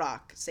Fraggle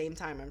Rock. Same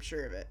time, I'm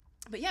sure of it.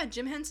 But yeah,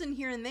 Jim Henson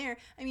here and there.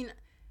 I mean,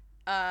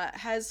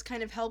 has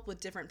kind of helped with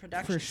different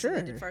productions. For sure.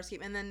 So they did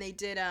Farscape, and then they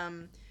did.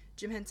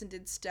 Jim Henson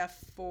did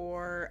stuff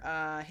for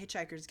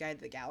Hitchhiker's Guide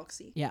to the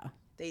Galaxy. Yeah.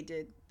 They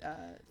did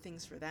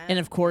things for that. And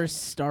of course,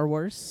 Star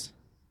Wars.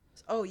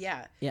 Oh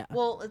yeah. Yeah.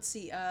 Well, let's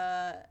see.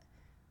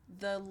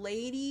 The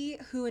lady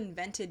who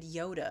invented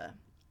Yoda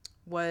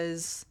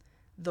was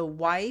the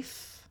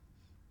wife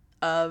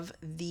of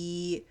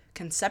the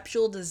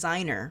conceptual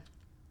designer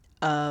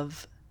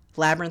of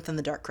Labyrinth and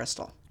the Dark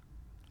Crystal.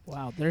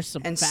 Wow, there's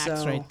some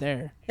facts right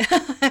there.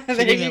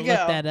 There you go.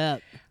 Look that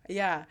up.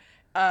 Yeah.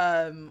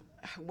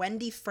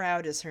 Wendy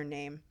Froud is her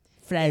name.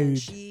 Froud. And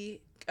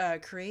she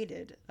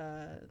created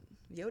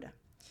Yoda.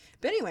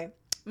 But anyway,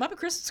 Muppet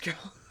Christmas Carol.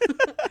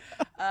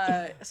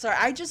 Sorry,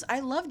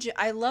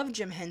 I love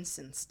Jim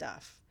Henson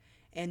stuff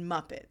and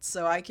Muppets.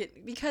 So I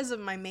could, because of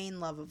my main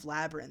love of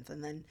Labyrinth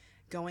and then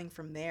going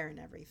from there and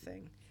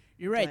everything.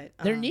 You're right.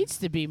 But, there needs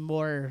to be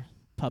more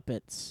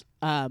puppets.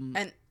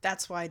 And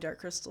that's why Dark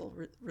Crystal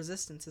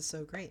Resistance is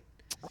so great.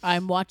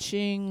 I'm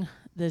watching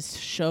this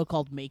show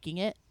called Making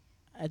It.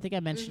 I think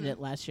I mentioned it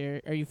last year.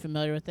 Are you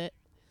familiar with it?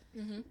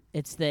 Mm-hmm.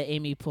 It's the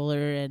Amy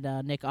Poehler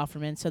and Nick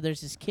Offerman. So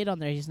there's this kid on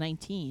there. He's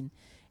 19,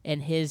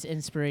 and his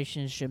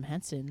inspiration is Jim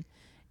Henson.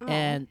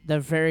 And the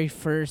very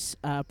first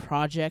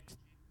project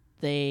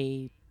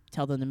they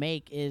tell them to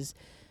make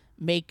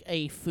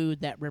a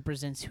food that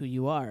represents who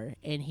you are.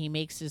 And he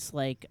makes this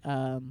like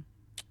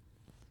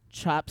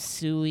chop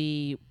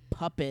suey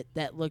puppet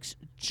that looks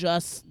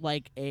just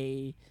like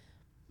a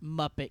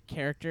Muppet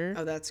character.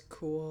 Oh, that's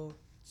cool.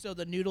 So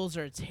the noodles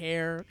are its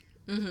hair.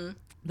 Mm-hmm.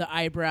 The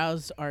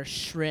eyebrows are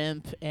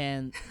shrimp,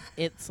 and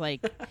it's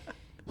like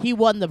he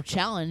won the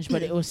challenge,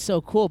 but it was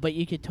so cool. But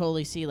you could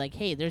totally see, like,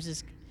 hey, there's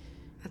this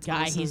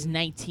guy. Awesome. He's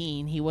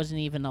 19. He wasn't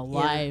even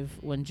alive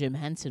when Jim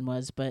Henson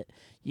was, but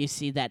you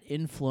see that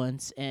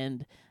influence.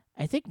 And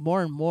I think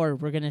more and more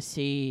we're going to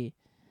see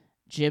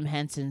Jim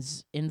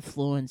Henson's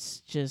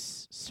influence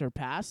just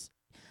surpass.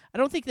 I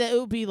don't think that it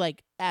would be,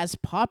 like, as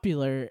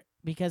popular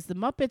because the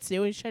Muppets, they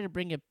always try to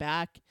bring it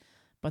back.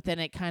 But then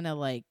it kind of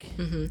like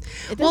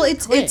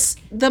it's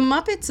the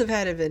Muppets have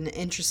had an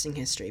interesting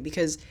history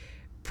because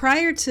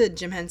prior to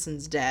Jim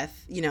Henson's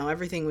death,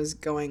 everything was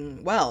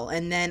going well,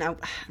 and then I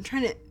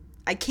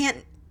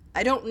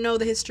don't know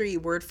the history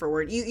word for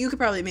word. You could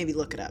probably maybe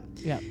look it up.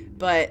 Yeah.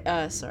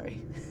 But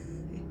sorry,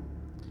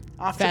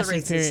 off Fast to the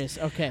and races. Furious.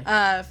 Okay.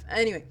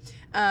 Anyway,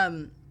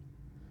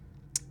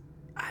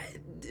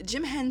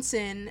 Jim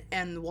Henson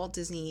and Walt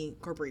Disney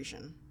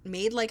Corporation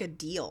made like a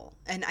deal,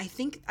 and I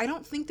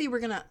don't think they were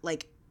gonna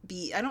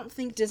I don't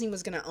think Disney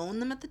was gonna own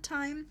them at the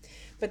time,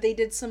 but they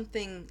did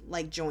something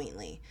like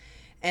jointly,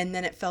 and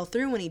then it fell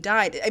through when he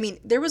died. I mean,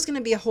 there was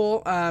gonna be a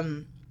whole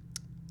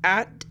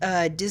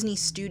at Disney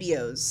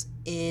Studios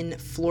in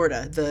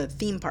Florida, the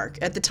theme park.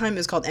 At the time it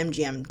was called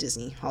MGM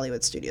Disney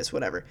Hollywood Studios,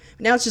 whatever.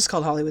 Now it's just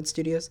called Hollywood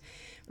Studios.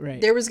 Right.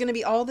 There was gonna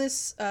be all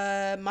this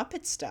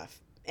Muppet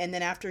stuff, and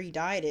then after he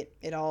died,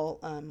 it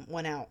all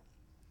went out.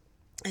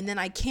 And then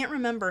I can't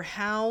remember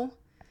how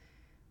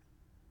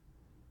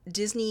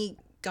Disney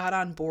got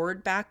on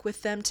board back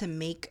with them to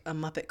make a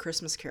Muppet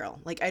Christmas Carol.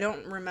 Like, I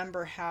don't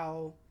remember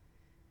how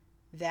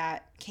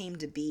that came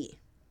to be,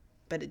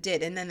 but it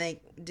did. And then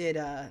they did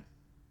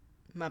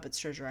Muppets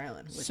Treasure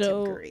Island with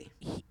Tim Curry.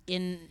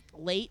 In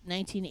late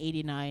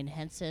 1989,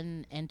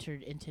 Henson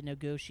entered into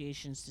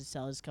negotiations to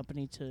sell his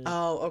company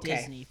to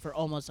Disney for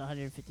almost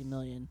 $150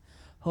 million,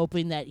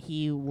 hoping that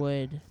he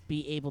would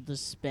be able to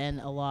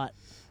spend a lot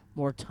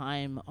more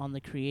time on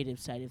the creative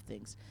side of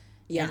things.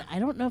 Yeah. And I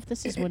don't know if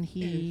this is when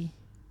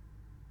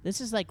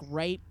this is like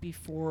right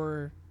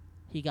before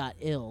he got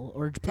ill,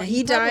 or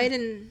he died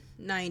in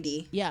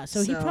 90. Yeah,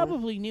 so he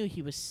probably knew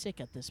he was sick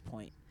at this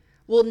point.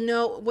 Well,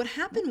 no, what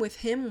happened with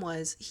him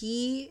was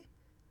he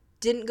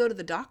didn't go to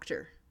the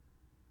doctor.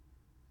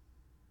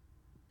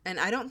 And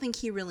I don't think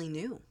he really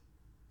knew.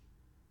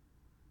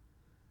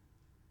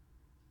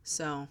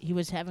 So he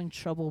was having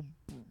trouble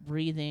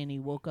breathing. He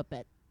woke up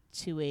at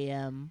 2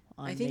 a.m.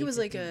 I think it was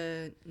like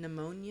a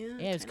pneumonia.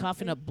 Yeah, he was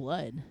coughing up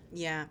blood.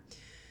 Yeah.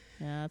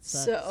 Yeah, that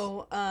sucks.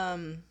 So,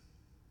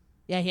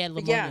 yeah, he had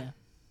pneumonia. Yeah,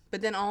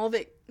 but then all of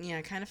it,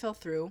 kind of fell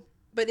through.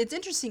 But it's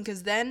interesting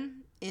because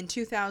then in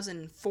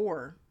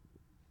 2004,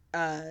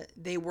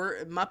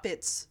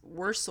 Muppets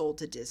were sold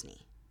to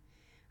Disney.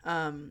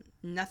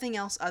 Nothing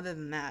else other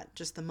than that,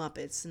 just the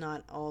Muppets,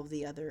 not all of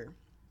the other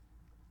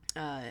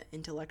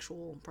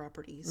intellectual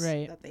properties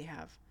that they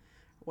have,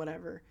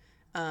 whatever.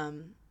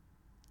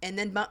 And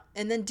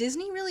then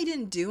Disney really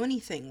didn't do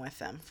anything with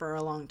them for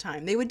a long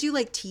time. They would do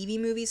like TV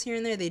movies here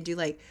and there. They'd do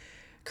like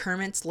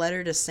Kermit's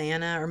Letter to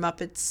Santa or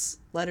Muppets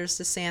Letters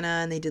to Santa,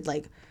 and they did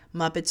like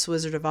Muppets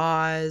Wizard of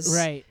Oz.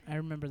 Right, I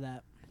remember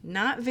that.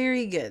 Not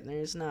very good.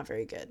 There's not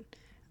very good.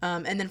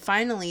 And then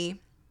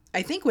finally,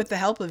 I think with the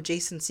help of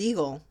Jason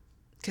Segel,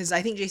 because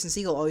I think Jason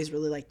Segel always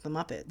really liked the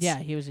Muppets. Yeah,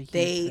 he was a huge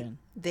fan.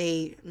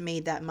 They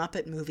made that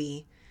Muppet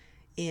movie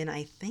in,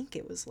 I think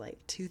it was like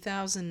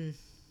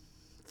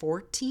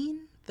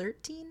 2014,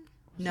 13?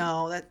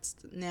 No, I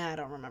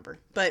don't remember.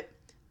 But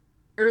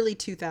early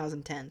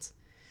 2010s.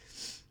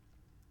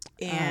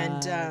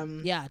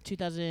 And yeah,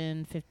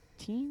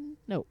 2015?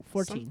 No,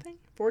 14. Something?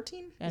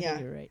 14? I think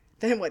you're right.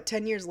 Then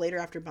 10 years later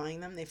after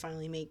buying them, they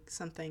finally make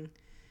something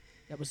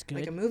that was good.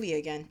 Like a movie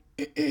again.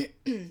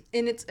 And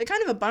it's a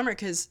kind of a bummer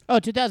because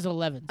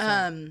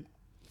 2011.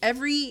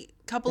 Every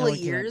couple of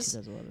years,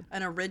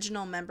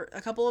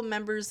 a couple of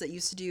members that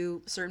used to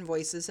do certain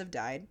voices have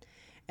died,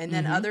 and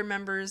then other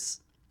members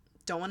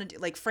don't want to do.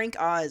 Like Frank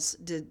Oz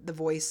did the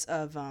voice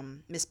of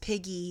Miss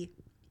Piggy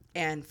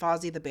and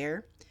Fozzie the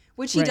Bear,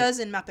 which he does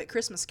in Muppet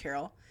Christmas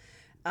Carol.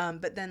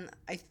 But then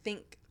I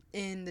think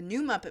in the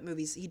new Muppet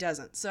movies he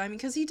doesn't. So I mean,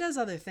 because he does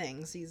other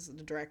things, he's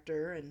the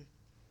director and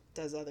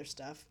does other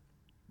stuff.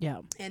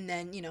 Yeah. And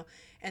then,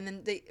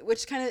 then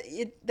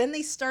then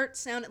they start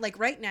sounding like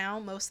right now,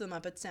 most of the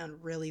Muppets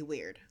sound really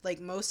weird.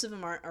 Like most of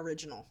them aren't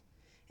original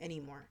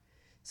anymore.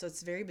 So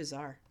it's very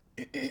bizarre.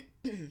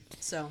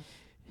 So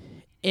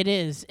it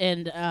is.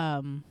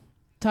 And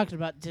talking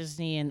about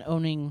Disney and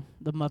owning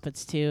the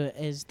Muppets too,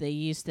 is they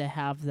used to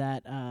have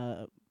that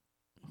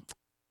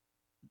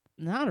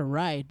not a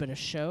ride but a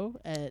show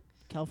at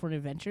California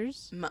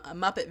Adventures.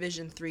 Muppet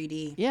Vision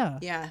 3D. Yeah.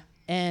 Yeah.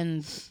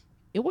 And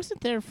it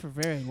wasn't there for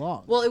very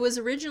long. Well, it was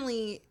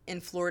originally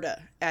in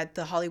Florida at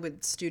the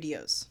Hollywood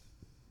Studios.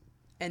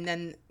 And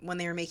then when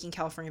they were making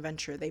California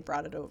Adventure, they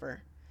brought it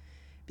over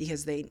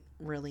because they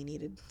really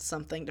needed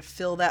something to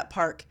fill that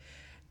park.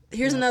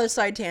 Here's another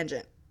side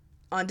tangent.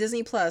 On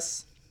Disney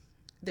Plus,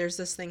 there's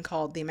this thing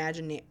called the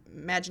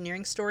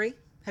Imagineering Story.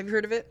 Have you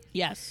heard of it?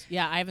 Yes.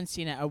 Yeah, I haven't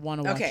seen it. I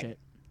want to watch it.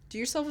 Do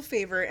yourself a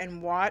favor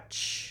and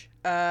watch,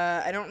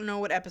 I don't know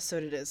what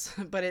episode it is,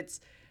 but it's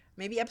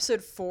maybe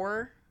episode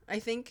 4, I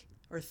think,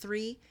 or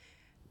 3.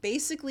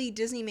 Basically,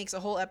 Disney makes a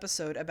whole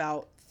episode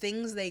about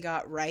things they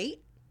got right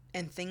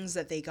and things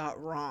that they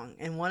got wrong.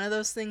 And one of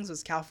those things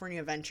was California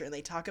Adventure.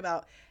 They talk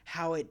about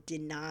how it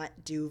did not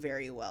do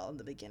very well in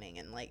the beginning.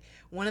 And like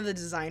one of the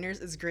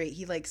designers is great.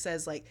 He like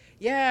says like,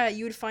 yeah,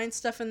 you would find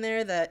stuff in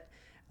there that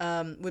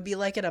would be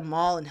like at a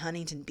mall in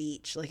Huntington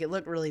Beach. Like it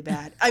looked really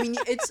bad. I mean,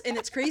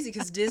 it's crazy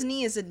because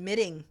Disney is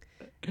admitting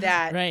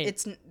that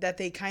that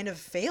they kind of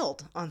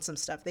failed on some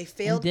stuff. They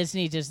failed. And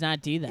Disney does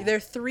not do that. Their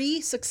 3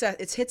 success,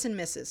 it's hits and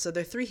misses. So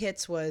their 3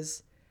 hits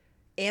was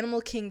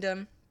Animal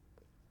Kingdom,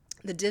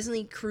 the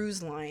Disney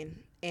Cruise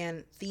Line,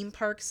 and theme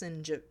parks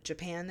in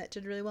Japan that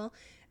did really well.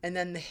 And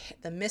then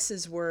the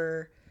misses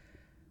were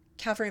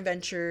California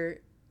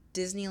Adventure,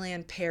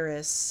 Disneyland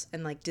Paris,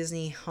 and like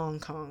Disney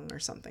Hong Kong or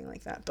something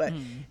like that. But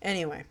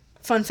anyway,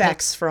 fun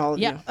facts for all of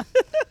you.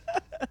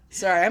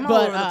 Sorry, I'm all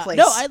over the place.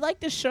 No, I like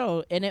the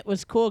show, and it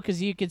was cool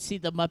because you could see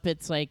the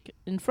Muppets like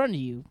in front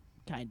of you,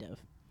 kind of.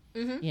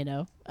 Mm-hmm. You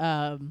know,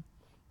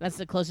 that's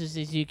the closest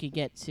as you could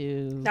get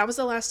to. That was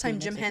the last time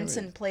Jim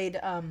Henson played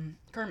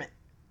Kermit.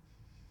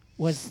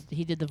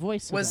 He did the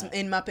voice? Was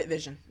in Muppet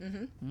Vision.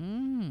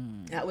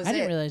 Mm-hmm. That was it. I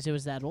didn't realize it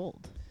was that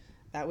old.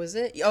 That was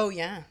it. Oh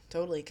yeah,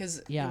 totally.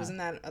 Because he was in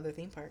that other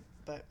theme park.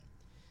 But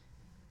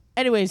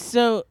anyways,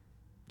 so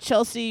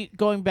Chelsea,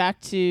 going back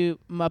to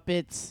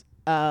Muppets,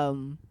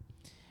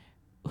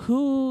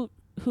 who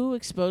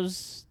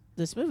exposed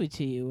this movie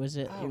to you? Was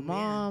it your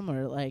mom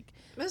or like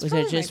was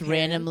it just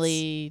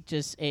randomly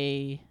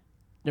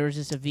there was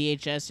just a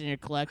VHS in your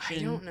collection?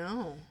 I don't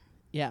know.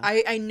 Yeah,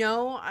 I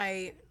know.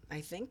 I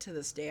think to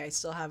this day I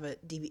still have a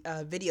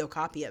video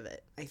copy of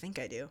it. I think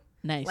I do.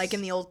 Nice. Like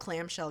in the old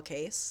clamshell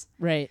case.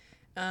 Right.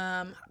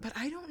 But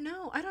I don't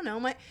know.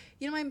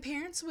 My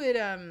parents would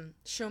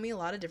show me a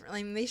lot of different.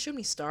 I mean, they showed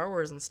me Star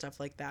Wars and stuff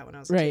like that when I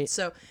was a kid.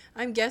 So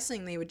I'm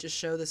guessing they would just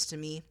show this to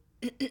me,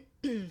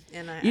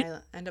 and I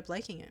end up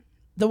liking it.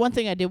 The one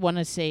thing I did want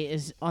to say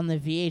is on the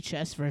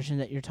VHS version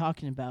that you're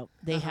talking about,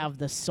 they have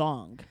the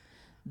song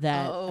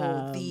that.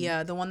 Oh,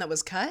 the one that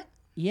was cut.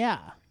 Yeah.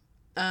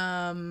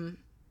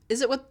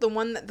 Is it what the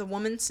one that the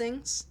woman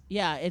sings?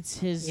 Yeah, it's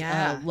his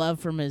love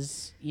from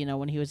his,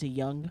 when he was a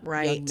young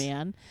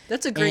man.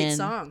 That's a great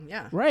song,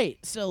 yeah. Right.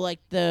 So, like,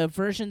 the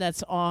version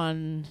that's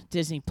on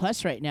Disney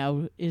Plus right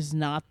now is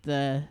not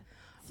the...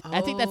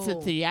 I think that's the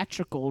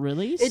theatrical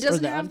release. It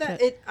doesn't have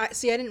that... I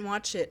didn't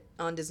watch it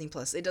on Disney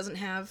Plus. It doesn't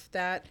have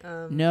that...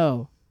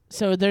 No.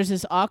 So, there's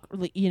this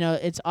awkward...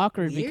 it's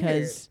awkward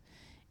because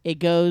it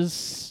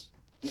goes...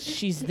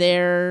 She's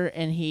there,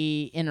 and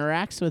he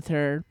interacts with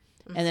her...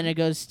 And then it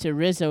goes to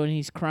Rizzo, and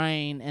he's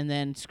crying. And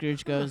then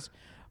Scrooge goes,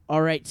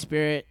 all right,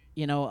 Spirit,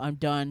 I'm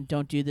done.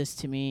 Don't do this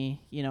to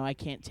me. I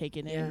can't take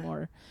it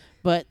anymore.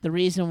 But the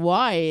reason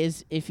why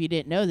is, if you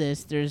didn't know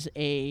this, there's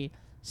a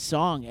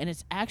song, and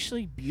it's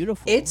actually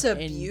beautiful. It's a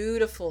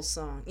beautiful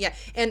song. Yeah.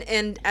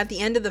 And at the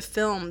end of the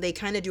film, they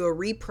kind of do a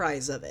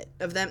reprise of it.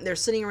 Of them. They're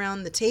sitting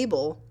around the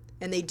table,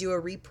 and they do a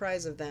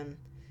reprise of them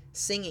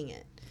singing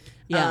it.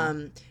 Yeah.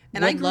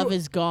 And Love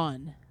Is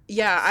Gone.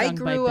 Yeah, I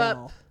grew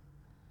up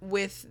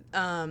with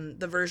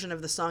the version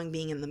of the song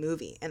being in the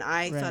movie, and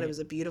I thought it was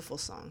a beautiful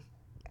song.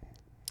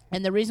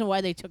 And the reason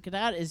why they took it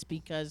out is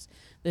because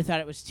they thought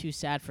it was too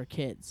sad for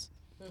kids.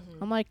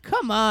 Mm-hmm. I'm like,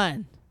 come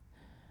on.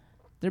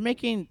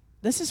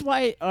 This is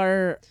why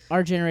our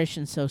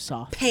generation's so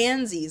soft.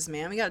 Pansies,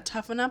 man. We gotta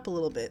toughen up a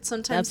little bit.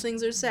 Sometimes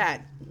things are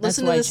sad.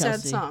 Listen to this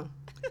sad song.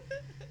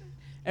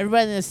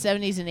 Everybody in the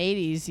 70s and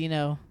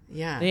 80s,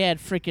 yeah, they had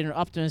freaking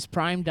Optimus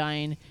Prime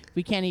dying.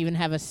 We can't even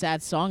have a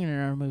sad song in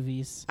our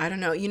movies. I don't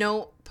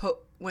know.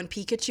 When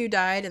Pikachu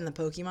died in the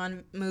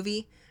Pokemon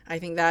movie, I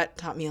think that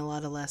taught me a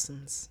lot of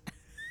lessons.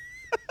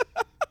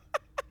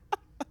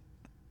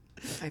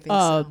 I think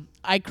so.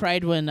 I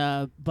cried when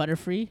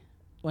Butterfree,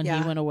 when he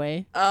went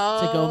away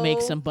to go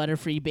make some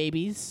Butterfree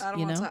babies. I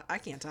don't want to. I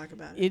can't talk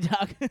about it. You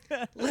talk.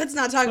 Let's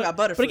not talk about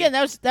Butterfree. But again,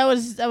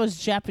 that was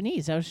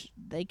Japanese.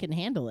 They can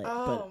handle it.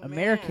 But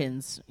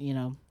Americans,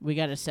 we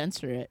got to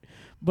censor it.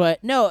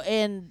 But no,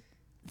 and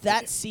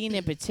that scene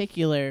in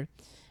particular,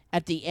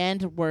 at the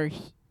end where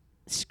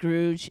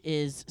Scrooge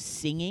is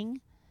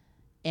singing,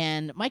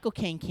 and Michael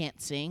Caine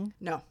can't sing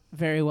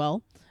very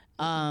well.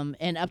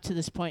 And up to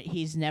this point,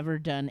 he's never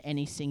done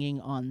any singing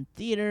on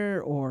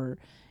theater or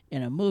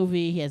in a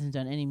movie. He hasn't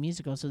done any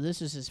musical, so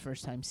this is his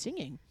first time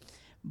singing.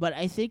 but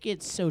I think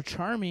it's so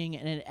charming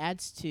and it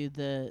adds to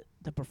the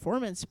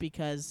performance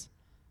because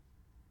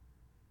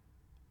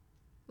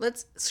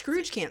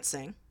Scrooge can't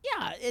sing.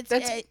 yeah,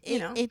 That's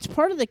it's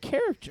part of the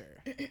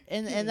character,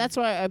 and that's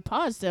why I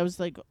paused. I was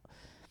like,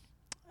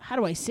 how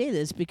do I say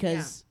this?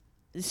 Because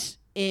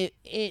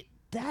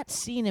that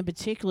scene in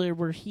particular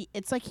where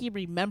it's like he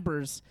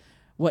remembers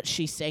what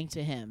she sang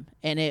to him,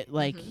 and it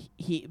like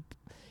he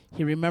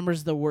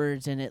remembers the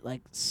words, and it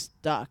like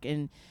stuck.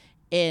 And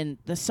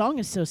the song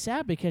is so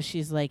sad because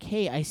she's like,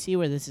 hey, I see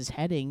where this is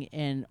heading,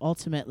 and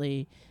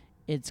ultimately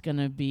it's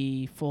gonna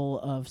be full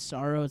of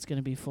sorrow, it's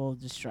gonna be full of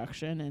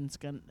destruction, and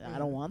I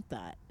don't want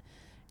that.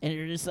 And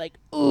you're just like,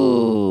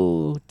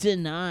 ooh,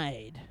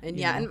 denied. And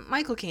you yeah, know? and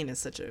Michael Caine is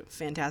such a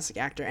fantastic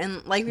actor.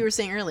 And like we were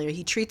saying earlier,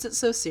 he treats it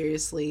so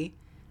seriously,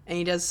 and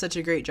he does such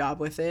a great job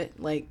with it.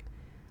 Like,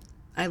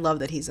 I love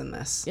that he's in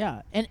this.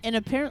 Yeah, and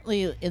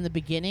apparently in the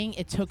beginning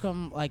it took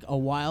him like a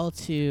while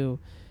to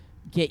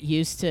get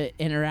used to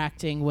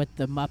interacting with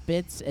the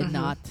Muppets and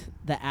not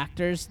the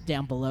actors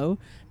down below,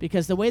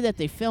 because the way that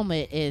they film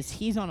it is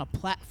he's on a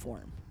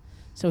platform.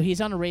 So he's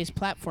on a raised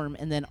platform,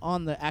 and then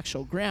on the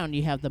actual ground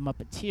you have the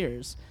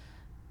Muppeteers.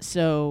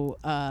 So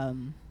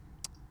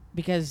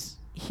because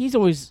he's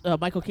always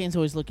Michael Caine's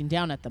always looking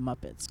down at the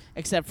Muppets,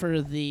 except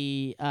for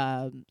the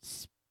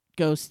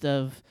Ghost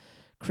of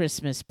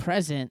Christmas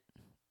Present.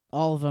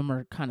 All of them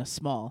are kind of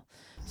small.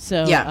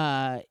 So,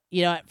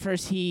 at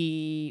first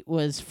he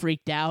was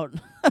freaked out,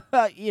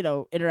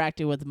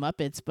 interacting with the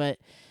Muppets, but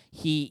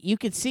you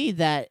could see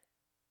that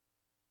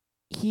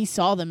he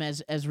saw them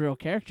as real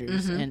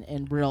characters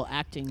and real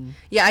acting.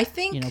 Yeah, I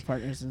think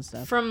partners and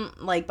stuff. From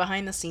like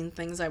behind the scene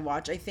things I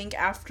watch, I think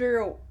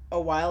after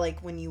a while, like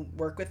when you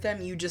work with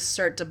them, you just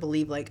start to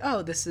believe like,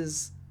 oh, this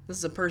is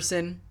a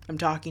person I'm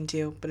talking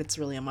to, but it's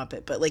really a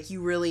Muppet. But like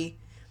you really,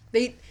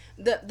 the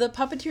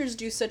puppeteers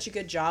do such a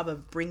good job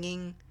of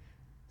bringing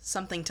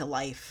something to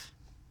life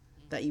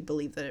that you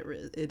believe that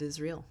it is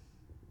real.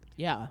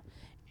 Yeah,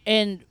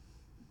 and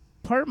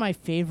part of my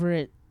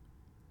favorite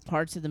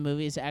parts of the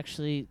movie is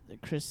actually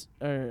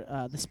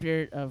the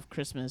Spirit of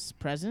Christmas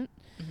Present,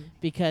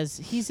 because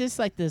he's just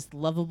like this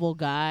lovable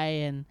guy,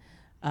 and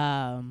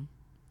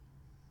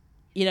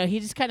he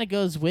just kind of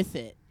goes with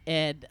it,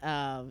 and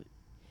I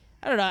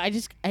don't know. I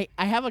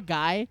have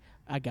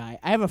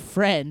I have a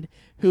friend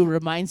who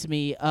reminds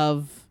me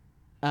of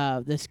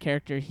this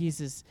character. He's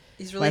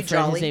really my friend,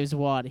 jolly. his name's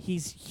Wad.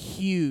 He's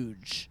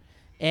huge,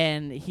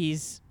 and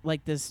he's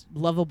like this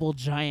lovable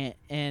giant,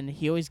 and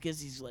he always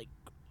gives these like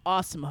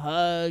awesome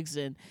hugs,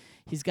 and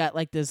he's got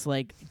like this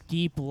like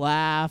deep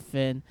laugh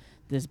and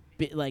this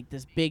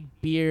big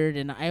beard,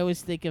 and I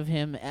always think of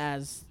him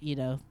as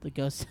the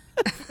Ghost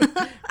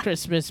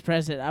Christmas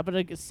Present. I'm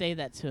gonna say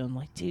that to him,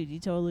 like, dude, you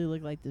totally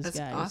look like this That's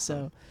guy.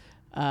 awesome.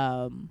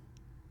 So,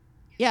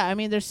 yeah, I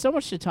mean, there's so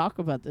much to talk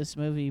about this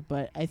movie,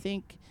 but I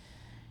think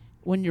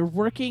when you're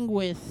working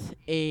with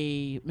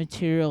a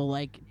material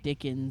like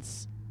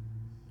Dickens'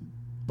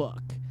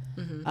 book,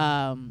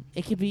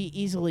 it can be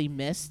easily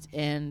missed,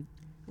 and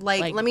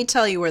like let me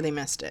tell you where they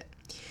missed it.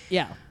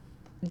 yeah.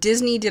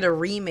 Disney did a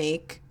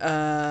remake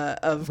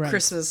of Right.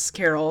 Christmas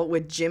Carol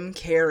with Jim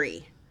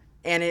Carrey,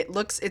 and it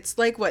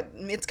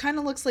kind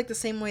of looks like the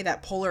same way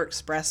that Polar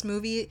Express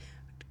movie.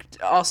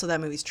 Also,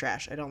 that movie's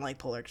trash. I don't like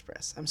Polar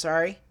Express. I'm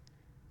sorry,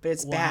 but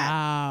it's Wow.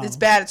 bad. It's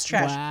bad. It's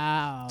trash.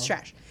 Wow. It's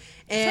trash.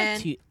 It's And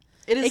not too-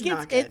 it is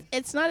not good.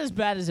 It's not as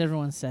bad as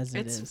everyone says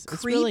it is. It's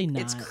creep- really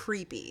not. It's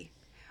creepy.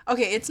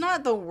 Okay, it's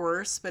not the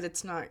worst, but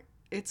it's not.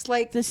 It's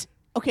like This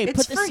okay.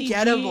 It's put the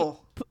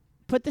forgettable. CG,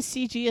 put the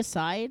CG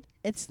aside.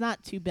 It's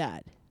not too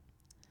bad.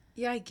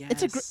 Yeah, I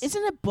guess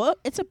Isn't it book?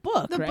 It's a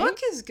book. The right? book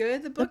is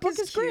good. The book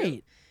is cute.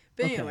 great.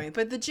 But Okay. anyway,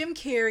 but the Jim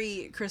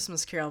Carrey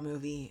Christmas Carol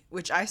movie,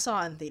 which I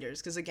saw in theaters,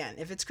 because again,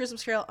 if it's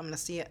Christmas Carol, I'm gonna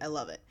see it. I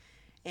love it.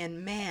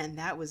 And man,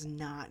 that was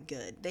not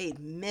good. They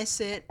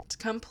miss it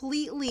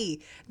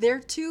completely. They're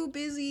too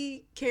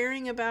busy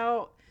caring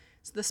about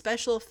the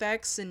special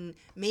effects and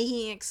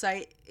making it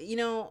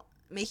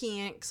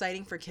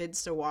exciting for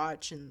kids to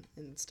watch and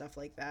stuff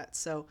like that.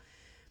 So,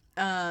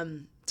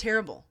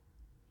 terrible.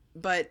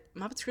 But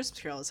Muppets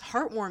Christmas Carol is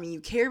heartwarming. You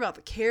care about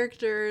the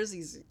characters,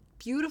 these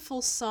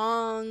beautiful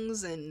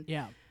songs, and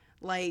Yeah.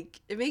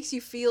 like it makes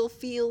you feel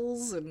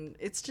feels, and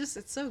it's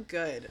so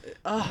good.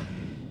 Oh,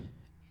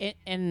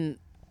 And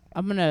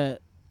I'm gonna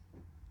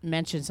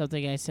mention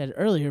something I said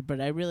earlier, but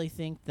I really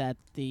think that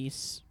the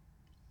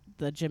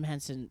Jim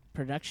Henson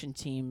production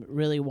team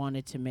really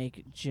wanted to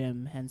make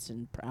Jim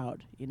Henson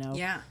proud.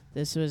 yeah.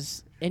 This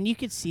was, and you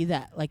could see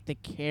that, like the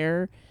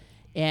care,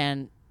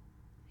 and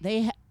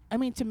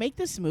to make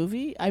this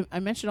movie, I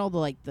mentioned all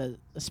the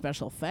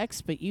special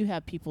effects, but you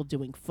have people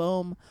doing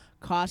foam,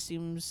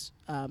 costumes,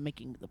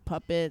 making the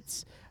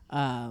puppets,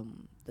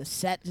 the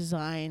set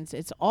designs.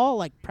 It's all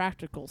like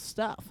practical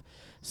stuff.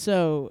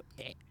 So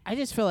I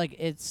just feel like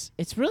it's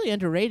really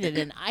underrated,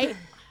 and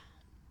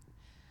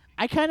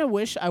I kind of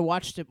wish I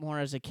watched it more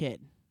as a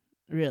kid,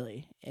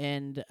 really.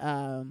 And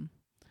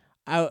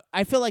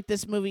I feel like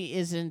this movie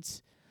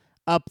isn't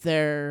up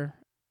there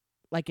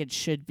like it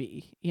should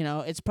be. You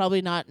know, it's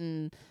probably not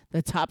in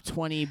the top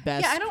 20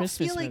 best Yeah, I don't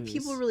Christmas feel like movies.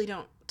 people really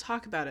don't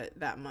talk about it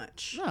that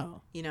much.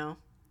 No. You know?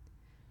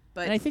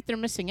 But And I think they're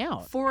missing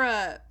out. for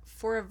a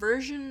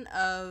version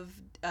of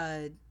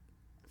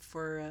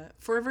for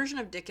a version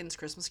of Dickens'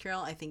 Christmas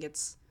Carol, I think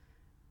it's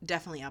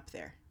definitely up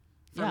there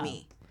for Yeah.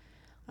 me.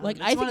 Like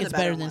It's I one think of it's the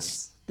better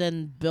ones.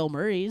 than Bill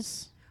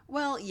Murray's.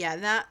 Well, yeah,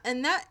 that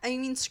I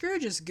mean,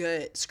 Scrooge is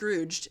good.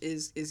 Scrooged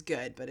is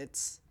good, but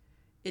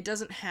it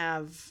doesn't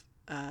have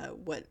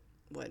what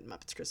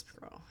Muppets Christmas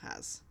Carol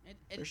has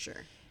for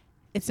sure.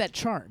 It's that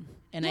charm,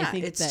 and Yeah, I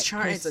think it's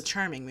that it's a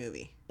charming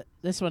movie.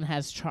 this one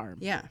has charm.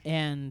 Yeah.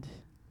 And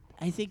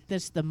I think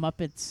that's the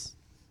Muppets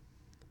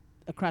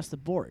across the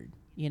board,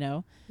 you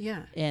know?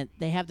 Yeah. And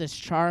they have this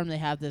charm, they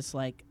have this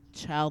like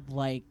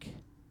childlike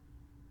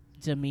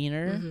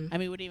demeanor. Mhm. I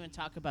mean, we didn't even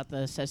talk about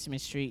the Sesame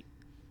Street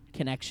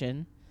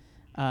connection.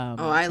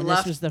 I and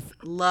loved this was the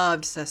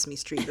loved Sesame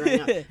Street growing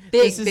up. Big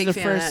this is big the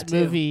fan first of that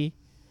too. movie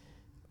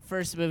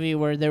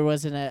where there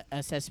wasn't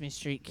a Sesame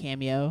Street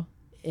cameo.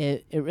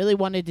 It really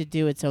wanted to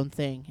do its own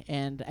thing,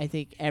 and I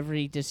think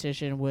every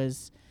decision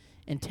was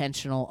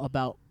intentional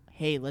about,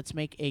 hey, let's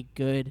make a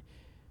good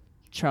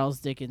Charles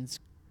Dickens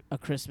A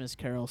Christmas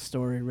Carol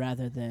story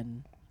rather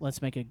than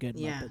let's make a good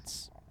Yeah.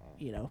 Muppets,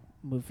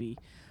 movie.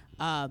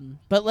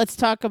 But let's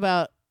talk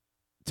about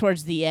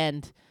towards the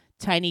end,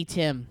 Tiny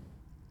Tim.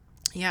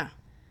 Yeah.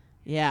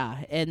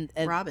 Yeah, and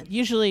Robin.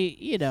 usually,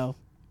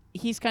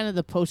 he's kind of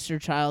the poster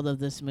child of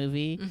this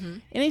movie,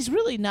 Mhm. and he's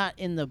really not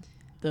in the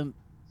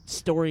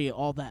story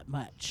all that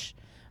much.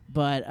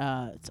 But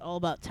it's all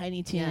about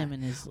Tiny Tim Yeah.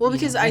 and his. Well,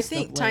 because I messed up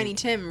think Tiny leg.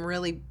 Tim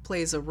really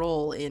plays a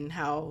role in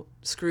how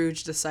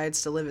Scrooge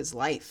decides to live his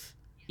life.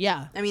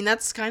 Yeah, I mean,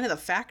 that's kind of the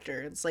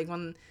factor. It's like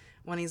when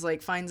he's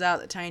like finds out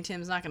that Tiny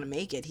Tim's not going to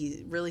make it,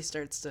 he really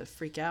starts to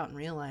freak out and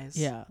realize,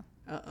 yeah.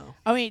 uh-oh.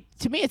 I mean,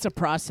 to me, it's a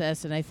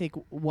process, and I think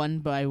one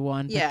by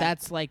one. Yeah. But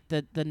that's like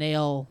the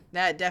nail.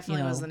 That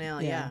definitely was know, the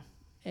nail, yeah.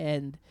 yeah.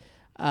 And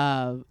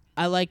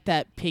I like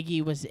that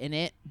Piggy was in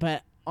it,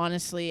 but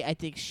honestly, I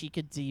think she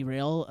could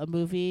derail a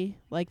movie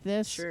like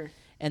this. Sure.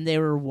 And they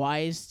were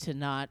wise to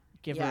not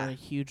give Yeah. her a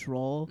huge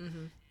role.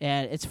 Mhm.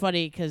 And it's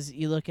funny because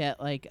you look at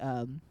like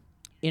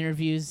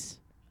interviews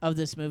of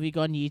this movie,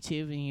 go on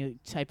YouTube and you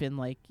type in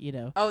like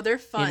Oh, they're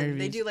fun.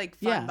 They Interviews. do like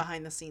fun Yeah.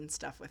 behind the scenes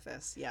stuff with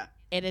this. Yeah.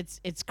 and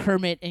it's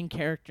Kermit in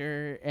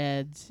character,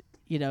 and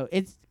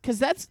it's because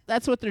that's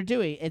what they're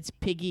doing. It's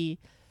Piggy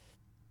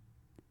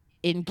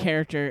in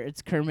character,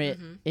 it's Kermit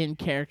Mhm. in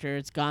character,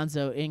 it's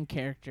Gonzo in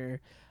character.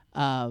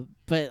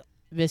 But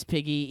Miss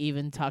Piggy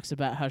even talks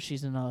about how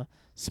she's in a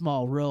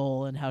small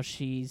role and how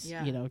she's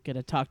Yeah.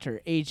 gonna talk to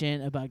her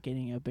agent about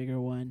getting a bigger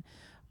one.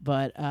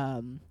 But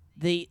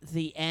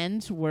the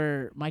end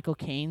where Michael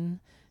Caine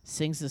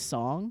sings the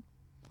song,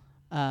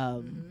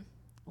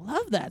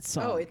 love that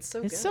song. Oh, it's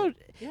so it's good. so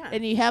Yeah.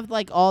 and you have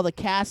like all the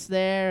cast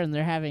there, and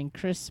they're having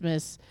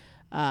Christmas,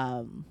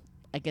 I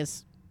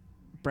guess,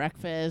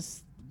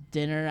 breakfast,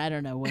 dinner. I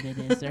don't know what it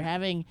is. they're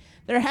having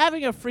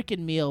a freaking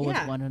meal with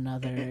Yeah. one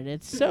another, and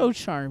it's so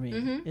charming.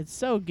 Mhm. It's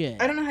so good.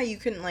 I don't know how you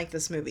couldn't like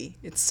this movie.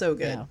 It's so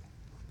good. Yeah.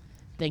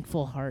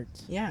 Thankful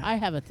heart. Yeah. I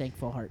have a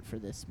thankful heart for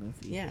this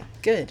movie. Yeah.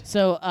 Good.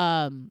 So,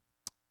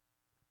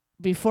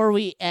 before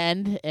we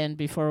end and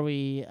before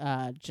we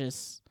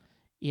just,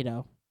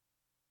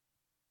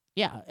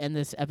 end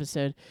this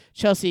episode,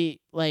 Chelsea,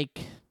 like,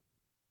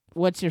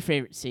 what's your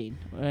favorite scene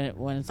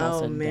when it's all Oh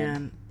said and done?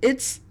 man,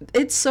 it's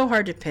so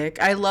hard to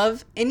pick. I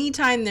love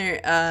anytime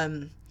they're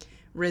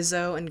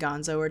Rizzo and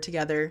Gonzo are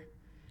together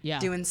Yeah.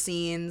 doing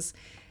scenes,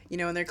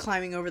 and they're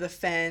climbing over the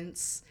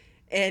fence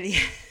and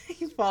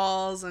he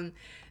falls and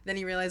then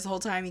he realized the whole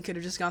time he could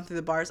have just gone through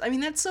the bars. I mean,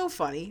 that's so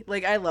funny.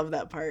 Like, I love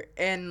that part,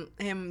 and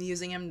him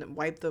using him to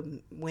wipe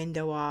the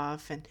window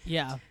off, and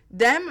Yeah.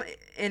 them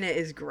in it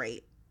is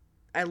great.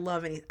 I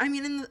love any. I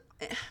mean,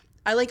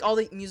 I like all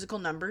the musical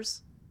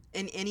numbers.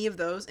 In any of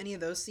those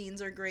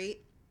scenes are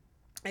great.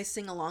 I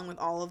sing along with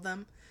all of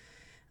them.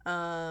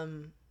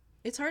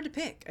 It's hard to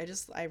pick.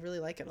 I really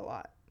like it a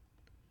lot.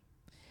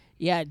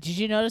 Yeah. Did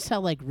you notice how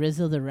like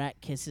Rizzo the rat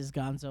kisses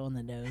Gonzo on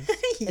the nose?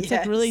 It's like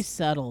Yes. really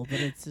subtle, but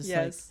it's just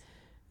like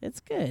it's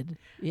good.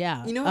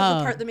 Yeah. You know what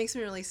the part that makes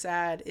me really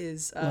sad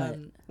is What?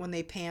 when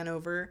they pan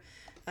over.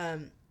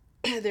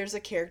 There's a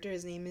character.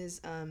 His name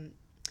is.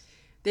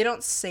 They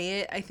don't say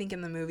it, I think,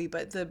 in the movie,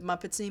 but the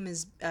Muppet's name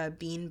is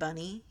Bean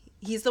Bunny.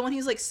 He's the one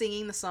who's like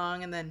singing the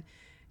song, and then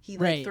he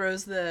like Right.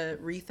 throws the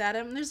wreath at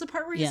him. There's a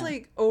part where he's Yeah.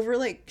 like over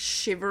like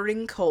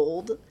shivering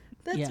cold.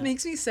 That Yeah.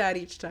 makes me sad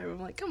each time. I'm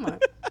like, come on.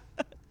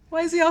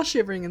 Why is he all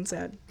shivering and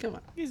sad? Come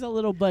on. he's a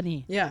little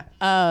bunny. Yeah.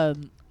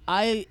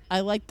 I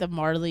like the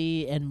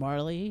Marley and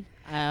Marley.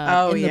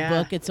 Oh, in the yeah.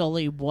 book, it's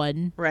only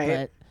one,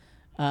 Right.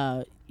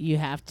 But you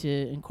have to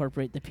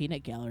incorporate the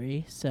peanut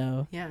gallery.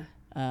 So Yeah.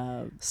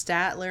 uh,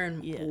 Statler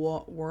and Yeah.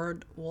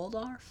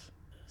 Waldorf.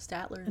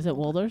 Statler. is it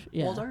Waldorf?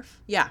 Yeah.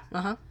 Waldorf. Yeah.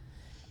 Uh huh.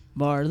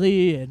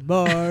 Marley and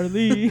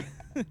Marley.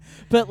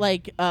 But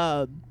like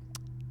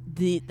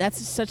that's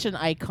such an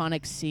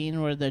iconic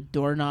scene where the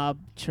doorknob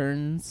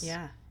turns.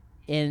 Yeah.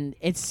 and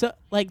it's so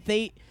like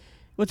they.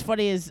 What's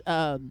funny is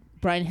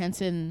Brian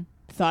Henson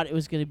thought it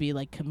was going to be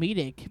like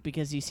comedic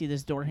because you see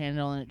this door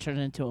handle and it turned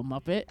into a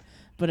Muppet,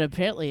 but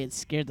apparently it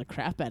scared the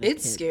crap out of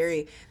It's kids.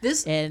 scary.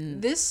 This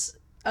And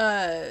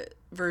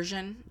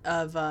version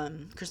of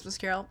Christmas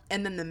Carol,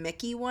 and then the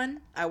Mickey one,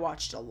 I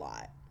watched a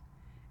lot,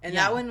 and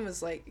Yeah. that one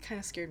was like it kind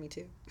of scared me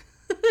too.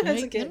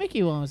 the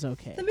Mickey one was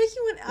okay. The Mickey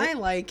one, I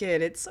like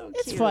it. It's so cute.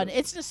 It's fun.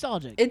 It's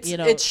nostalgic. It's you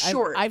know, it's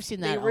short. I've seen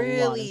that They a lot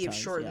really of times,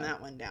 shortened yeah.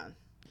 that one down,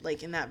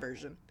 like in that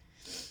version.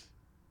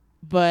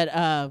 But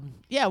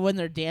yeah, when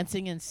they're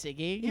dancing and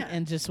singing, Yeah.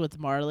 and just with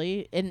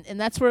Marley, and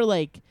that's where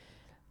like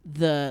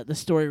the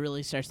story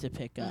really starts to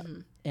pick up,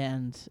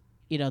 and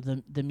you know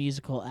the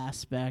musical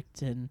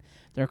aspect, and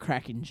they're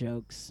cracking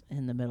jokes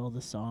in the middle of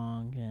the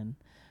song,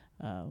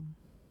 and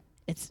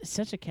it's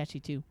such a catchy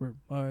tune. We're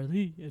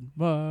Marley and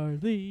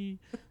Marley,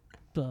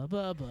 blah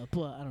blah blah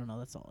blah. I don't know.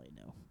 That's all I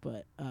know.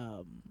 But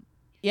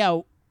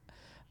yeah,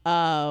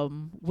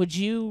 would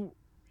you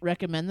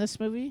recommend this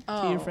movie to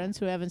your Oh, friends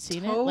who haven't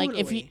seen it? Like,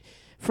 if you, totally.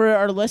 for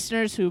our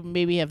listeners who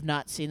maybe have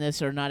not seen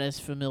this or not as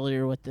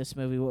familiar with this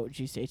movie, what would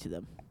you say to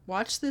them?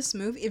 Watch this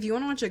movie. If you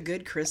want to watch a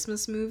good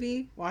Christmas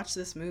movie, watch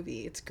this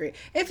movie. It's great.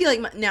 If you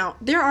like, now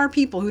there are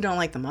people who don't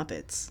like the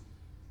Muppets.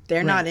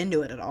 They're not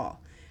into it at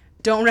all.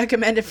 Don't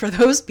recommend it for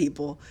those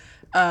people.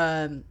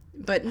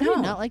 But I no,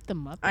 do not like the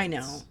Muppets. I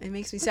know it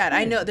makes me sad.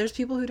 I know there's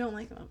people who don't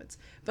like the Muppets,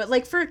 but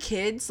like for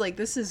kids, like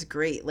this is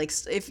great. Like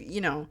if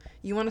you know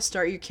you want to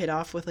start your kid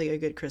off with like a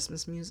good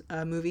Christmas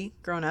movie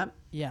growing up,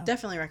 Yeah,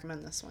 definitely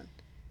recommend this one.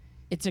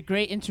 it's a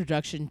great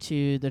introduction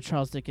to the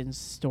Charles Dickens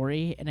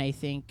story, and I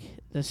think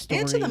the story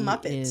And to the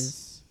Muppets.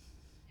 is,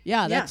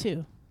 yeah, Yeah. that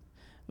too.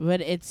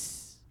 But I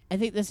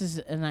think this is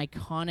an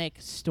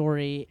iconic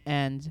story,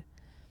 and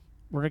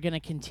we're going to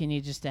continue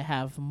just to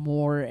have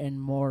more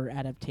and more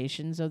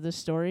adaptations of this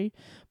story.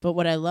 But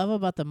what I love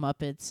about the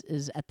Muppets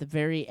is at the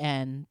very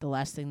end, the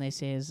last thing they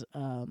say is,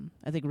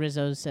 I think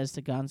Rizzo says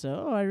to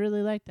Gonzo, "Oh, I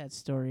really like that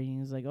story." And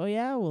he's like, "Oh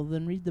yeah, well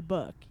then read the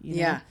book." You know?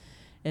 Yeah.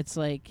 It's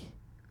like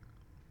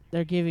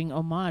they're giving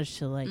homage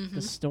to like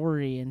the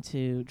story and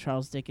to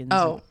Charles Dickens.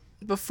 Oh,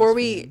 before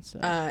we experience, so.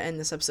 end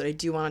this episode, I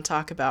do want to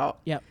talk about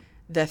Yep.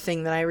 the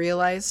thing that I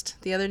realized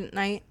the other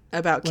night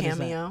about What is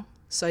that? Cameo.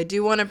 So I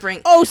do want to bring.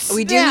 Oh,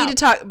 we do snap! need to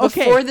talk Okay.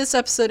 before this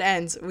episode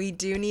ends. We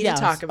do need Yes.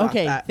 to talk about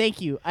okay, that. thank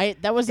you.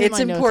 That was in It's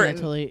my notes. important.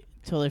 And I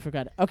totally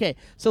forgot it. Okay,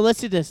 so let's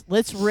do this.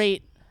 Let's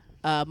rate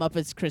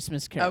Muppets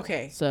Christmas Carol.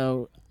 Okay.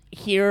 So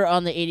here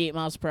on the 88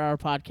 Miles Per Hour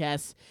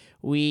podcast,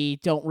 we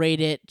don't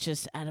rate it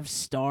just out of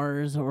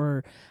stars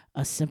or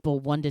a simple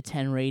 1 to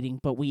 10 rating,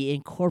 but we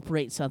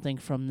incorporate something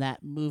from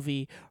that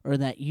movie or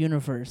that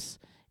universe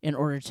in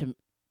order to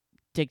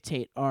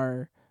dictate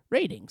our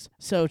ratings.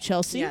 So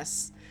Chelsea,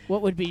 Yes.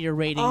 what would be your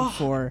rating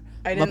for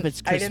I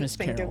Muppets didn't Christmas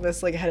think Carol? of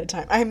this like ahead of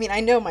time. I mean, I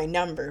know my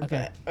number,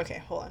 Okay. but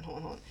okay, hold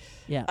on.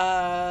 Yeah.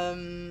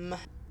 I'm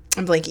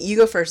blanking. You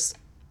go first.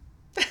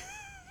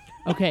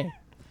 Okay.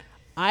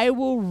 I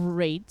will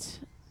rate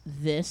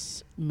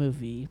this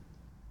movie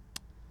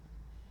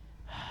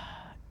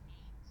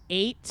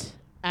 8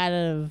 out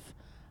of,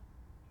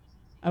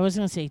 I was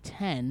going to say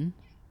 10.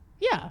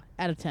 Yeah,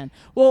 out of 10.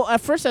 Well,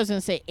 at first I was going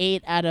to say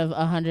 8 out of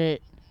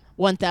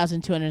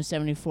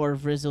 1,274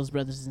 of Rizzo's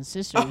brothers and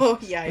sisters. Oh,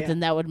 yeah, But yeah. then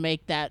that would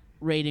make that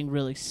rating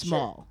really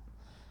small.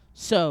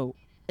 So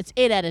it's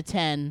 8 out of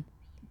 10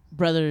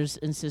 brothers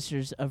and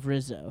sisters of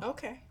Rizzo.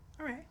 Okay.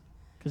 All right.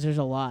 Because there's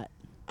a lot.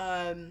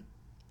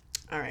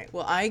 All right.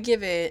 Well, I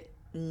give it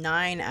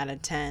 9 out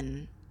of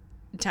 10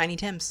 Tiny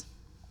Tims.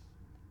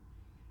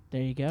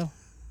 There you go.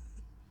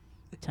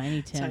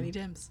 Tiny Tim. Tiny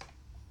Tims.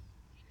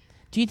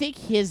 Do you think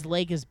his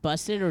leg is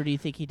busted, or do you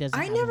think he doesn't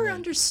I have a never leg?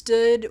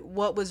 understood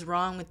what was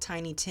wrong with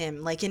Tiny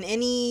Tim. Like in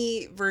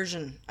any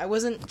version, I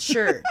wasn't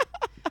sure.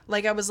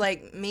 Like I was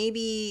like,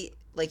 maybe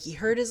like he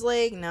hurt his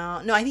leg.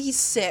 No, I think he's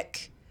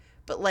sick.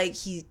 But like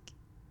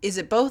is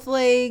it both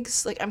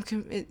legs? Like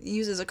it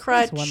uses a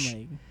crutch. It's one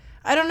leg.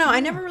 I don't know. I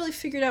never really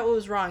figured out what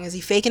was wrong. Is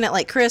he faking it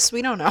like Chris?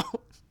 We don't know.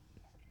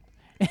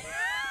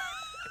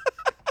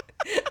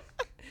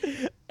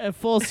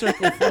 Full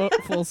circle,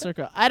 full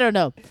circle. I don't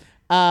know.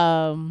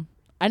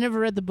 I never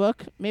read the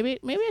book. Maybe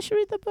I should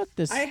read the book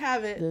I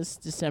have it. this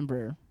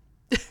December.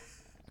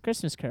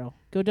 Christmas Carol.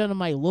 Go down to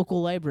my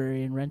local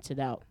library and rent it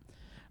out.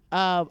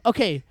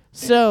 Okay,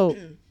 so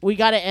we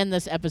got to end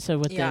this episode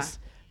with Yeah. this.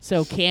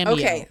 So Cameo.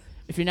 Okay.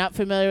 If you're not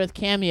familiar with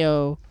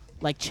Cameo,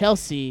 like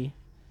Chelsea,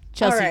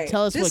 All right.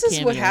 tell us this what is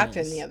Cameo what happened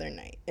is. the other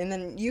night, and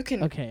then you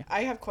can. Okay.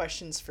 I have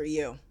questions for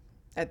you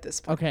at this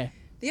point. Okay.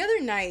 The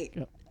other night,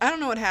 Yep. I don't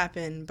know what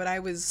happened, but I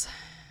was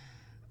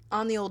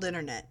on the old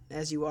internet,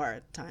 as you are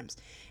at times,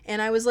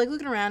 and I was like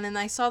looking around, and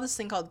I saw this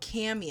thing called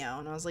Cameo,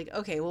 and I was like,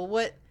 okay, well,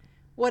 what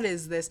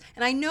is this?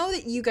 And I know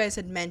that you guys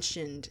had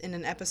mentioned in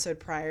an episode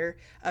prior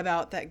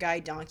about that guy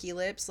Donkey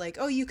Lips, like,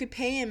 oh, you could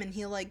pay him, and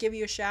he'll like give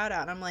you a shout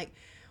out. And I'm like,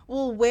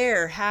 well,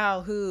 where,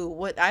 how, who,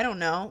 what? I don't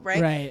know,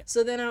 right? Right.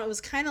 So then I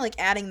was kind of like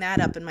adding that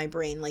up in my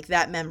brain, like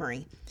that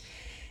memory,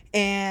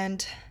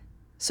 and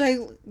So I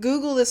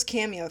Google this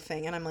Cameo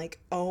thing, and I'm like,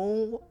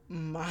 oh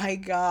my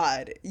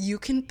God, you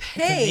can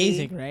pay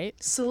amazing,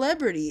 right?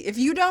 celebrity. If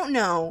you don't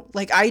know,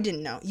 like I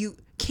didn't know,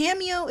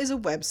 Cameo is a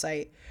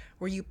website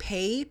where you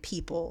pay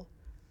people,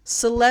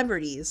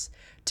 celebrities,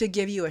 to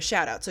give you a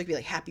shout out. So it could be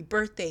like, happy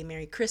birthday,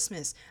 Merry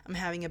Christmas, I'm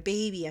having a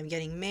baby, I'm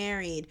getting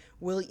married,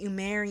 will you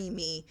marry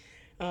me?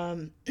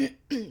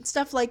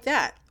 Stuff like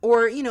that.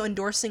 Or,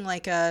 endorsing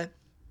like a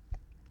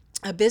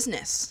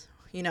business,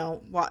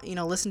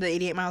 listen to the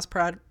 88 Miles per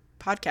Hour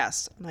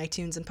podcast on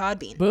iTunes and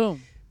Podbean.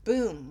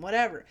 Boom,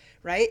 whatever,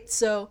 right?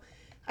 So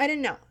I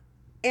didn't know.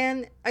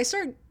 And I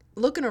started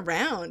looking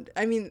around.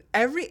 I mean,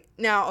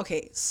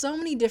 so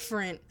many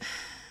different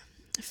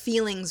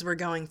feelings were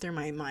going through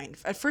my mind.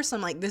 At first,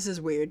 I'm like, this is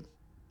weird.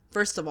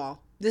 First of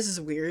all, this is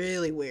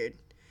really weird.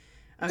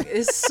 Okay,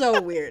 it's so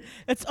weird.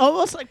 It's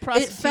almost like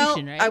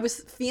prostitution, right? I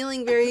was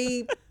feeling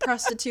very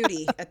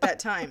prostitute-y at that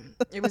time.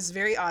 It was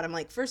very odd. I'm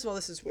like, first of all,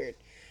 this is weird.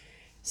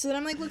 So then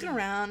I'm like looking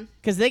around.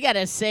 Because they got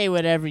to say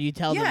whatever you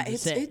tell them to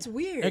say. Yeah, it's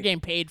weird. They're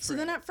getting paid for it. So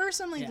then at first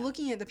I'm like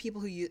looking at the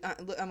people who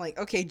I'm like,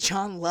 okay,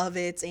 John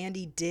Lovitz,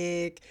 Andy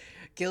Dick,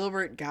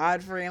 Gilbert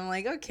Godfrey. I'm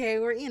like, okay,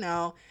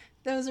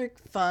 those are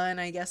fun,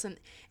 I guess.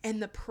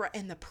 And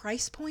the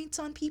price points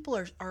on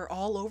people are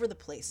all over the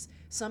place.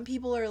 Some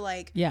people are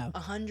like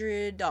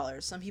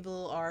 $100. Some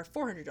people are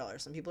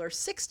 $400. Some people are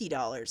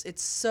 $60.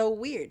 It's so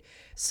weird.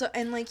 So,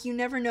 and like, you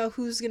never know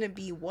who's going to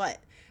be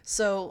what.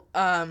 So,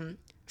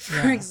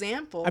 for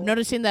example, I'm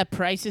noticing that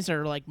prices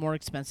are like more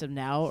expensive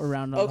now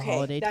around the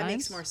holiday times. That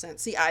makes more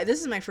sense. See, this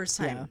is my first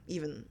time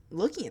even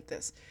looking at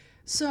this.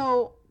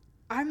 So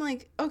I'm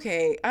like,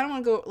 okay, I don't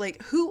want to go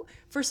like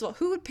first of all,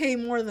 who would pay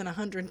more than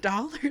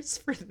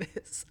 $100 for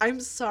this? I'm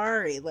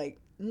sorry. Like,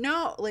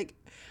 no, like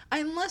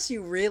unless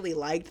you really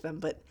liked them,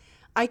 but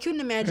I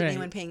couldn't imagine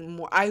anyone paying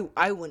more.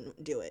 I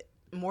wouldn't do it.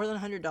 More than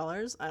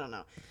 $100? I don't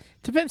know.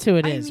 Depends who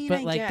it is, I mean,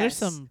 but like there's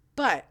some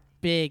but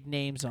big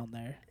names on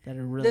there that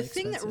are really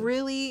expensive. Thing that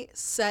really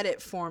set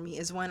it for me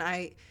is when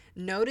I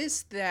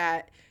noticed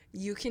that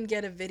you can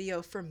get a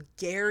video from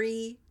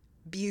Gary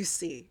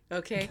Busey,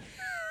 okay?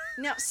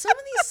 Now, some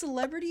of these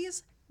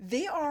celebrities,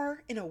 they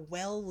are in a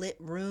well-lit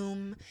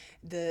room.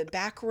 The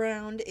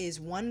background is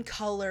one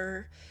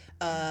color.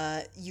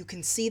 You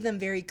can see them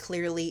very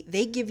clearly.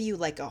 They give you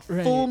like a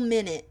full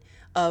minute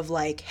of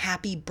like,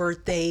 happy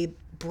birthday,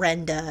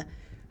 Brenda.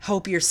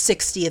 Hope your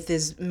 60th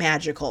is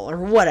magical or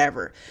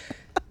whatever.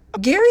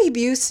 Gary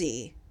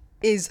Busey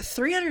is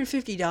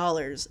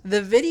 $350.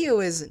 The video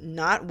is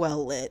not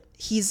well lit.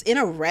 He's in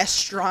a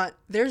restaurant.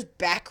 There's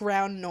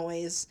background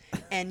noise,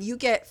 and you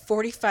get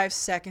 45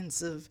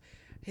 seconds of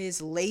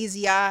his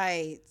lazy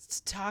eye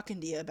talking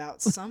to you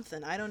about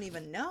something. I don't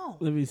even know.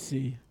 Let me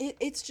see.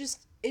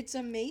 It's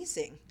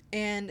amazing.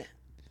 And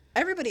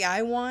everybody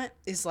I want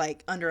is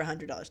like under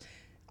 $100.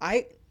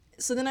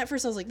 So then at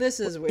first I was like, this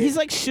is weird. He's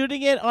like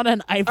shooting it on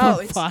an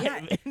iPhone 5,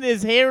 and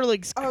his hair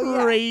looks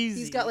crazy.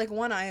 He's got like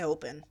one eye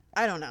open.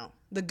 I don't know.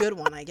 The good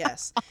one, I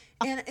guess.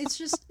 And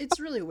it's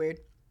really weird.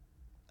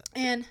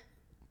 And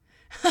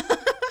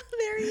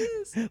there he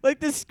is. Like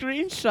the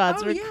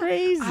screenshots are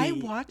crazy. I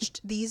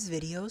watched these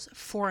videos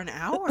for an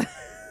hour.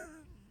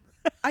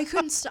 I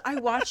couldn't I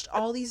watched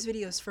all these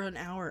videos for an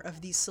hour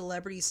of these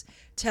celebrities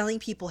telling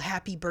people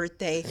happy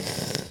birthday.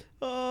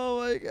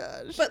 Oh my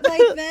gosh. But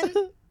like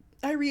then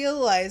I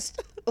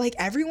realized like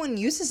everyone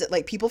uses it.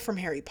 Like people from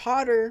Harry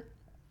Potter.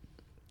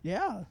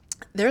 Yeah.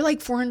 They're like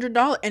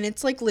 $400 and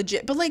it's like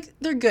legit, but like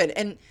they're good.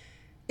 And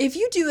if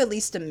you do at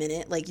least a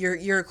minute, like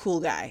you're a cool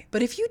guy.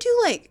 But if you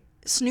do like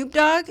Snoop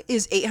Dogg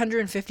is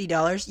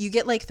 $850, you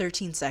get like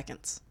 13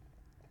 seconds.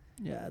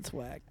 Yeah, it's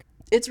whack.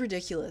 It's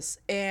ridiculous.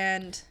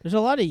 And there's a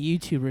lot of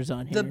YouTubers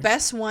on here. The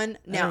best one,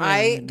 now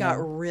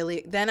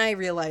then I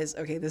realized,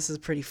 okay, this is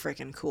pretty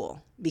freaking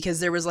cool.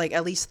 Because there was like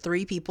at least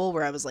 3 people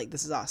where I was like,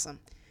 this is awesome.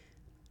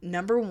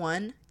 Number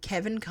 1,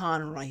 Kevin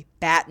Conroy,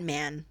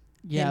 Batman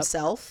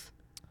himself.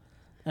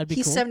 That'd be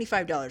He's cool.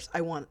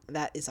 $75.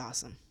 That is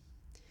awesome.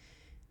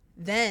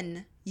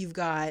 Then you've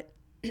got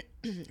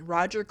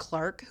Roger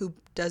Clark, who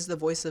does the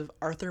voice of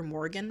Arthur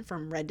Morgan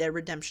from Red Dead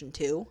Redemption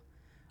 2.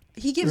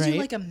 He gives you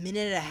like a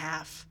minute and a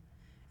half.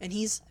 And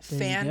he's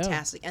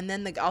fantastic. And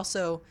then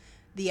also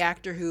the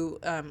actor who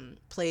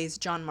plays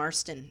John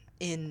Marston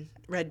in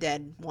Red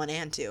Dead 1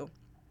 and 2.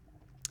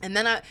 And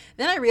then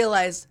I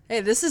realized,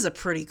 hey, this is a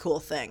pretty cool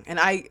thing. And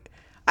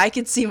I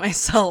could see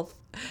myself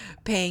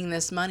paying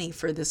this money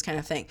for this kind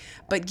of thing.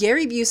 But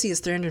Gary Busey is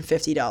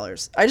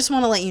 $350. I just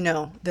want to let you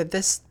know that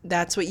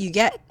that's what you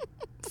get.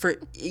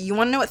 You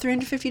want to know what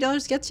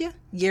 $350 gets you?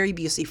 Gary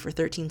Busey for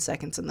 13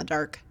 seconds in the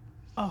dark.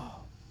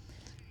 Oh.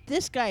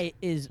 This guy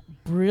is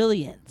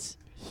brilliant.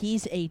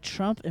 He's a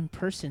Trump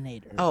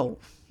impersonator. Oh.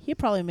 He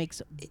probably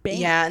makes bank.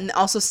 Yeah, and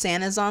also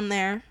Santa's on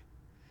there.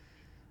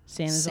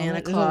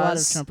 Santa Claus. There's a lot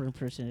of Trump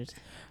impersonators.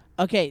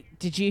 Okay,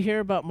 did you hear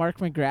about Mark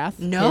McGrath?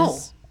 No.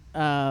 His,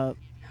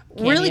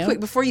 really quick,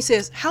 before you say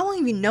this, how long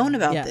have you known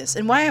about this?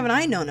 And why haven't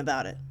I known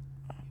about it?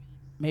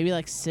 Maybe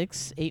like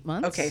 6-8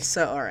 months. Okay,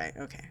 so, all right,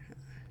 okay.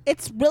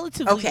 It's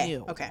relatively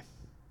new. Okay.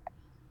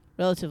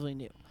 Relatively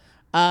new.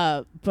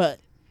 But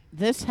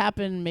this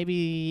happened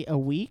maybe a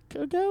week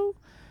ago.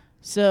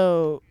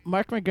 So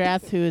Mark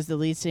McGrath, who is the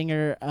lead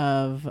singer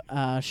of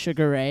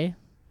Sugar Ray,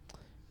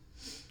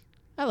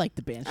 I like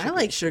the band. I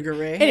like Sugar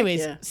Ray. Heck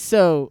Anyways, yeah.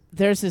 so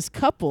there's this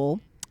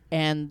couple,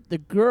 and the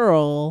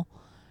girl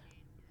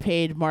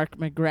paid Mark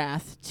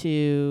McGrath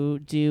to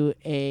do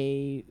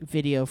a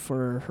video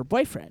for her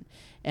boyfriend,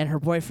 and her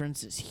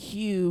boyfriend's this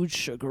huge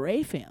Sugar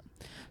Ray fan.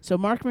 So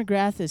Mark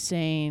McGrath is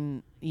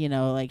saying,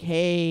 like,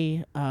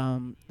 hey,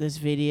 this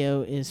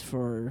video is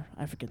for,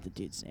 I forget the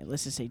dude's name.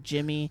 Let's just say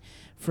Jimmy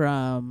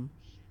from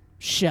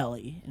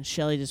Shelly. And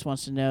Shelly just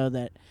wants to know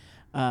that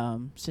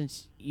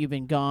since you've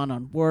been gone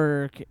on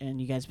work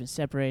and you guys been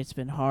separated, it's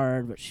been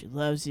hard, but she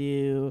loves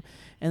you.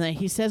 And then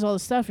he says all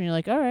this stuff, and you're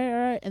like, all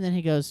right. And then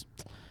he goes,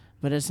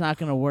 but it's not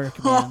gonna work,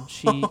 man.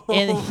 Mark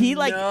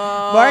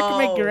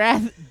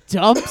McGrath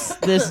dumps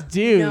this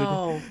dude.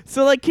 No.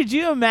 So like, could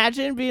you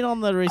imagine being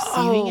on the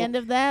receiving end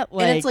of that?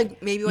 Like, and it's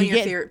like maybe one of your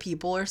get- favorite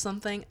people or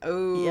something.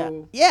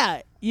 Oh.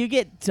 yeah, you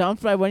get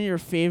dumped by one of your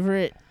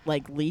favorite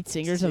like lead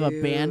singers of a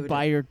band Dude.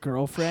 by your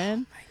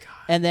girlfriend, My God.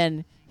 and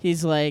then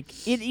he's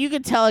like, you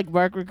can tell like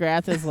Mark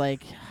McGrath is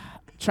like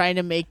trying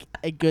to make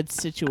a good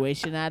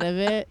situation out of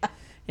it. And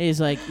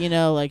he's like,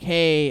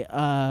 hey,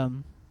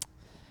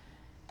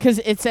 because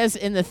it says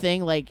in the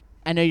thing, like,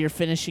 I know you're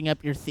finishing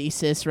up your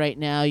thesis right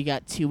now. You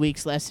got 2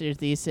 weeks left of your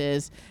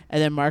thesis. And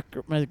then Mark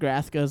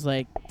McGrath goes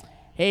like,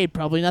 hey,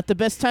 probably not the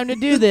best time to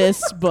do this,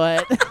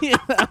 but,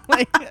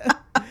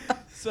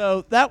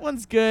 so that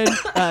one's good.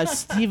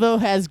 Steve-O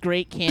has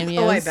great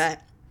cameos. Oh, I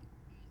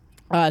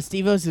bet.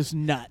 Steve-O's just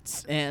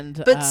nuts.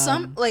 And But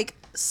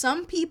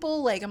some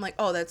people, like, I'm like,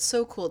 oh, that's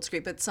so cool. It's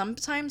great. But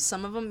sometimes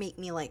some of them make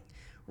me, like,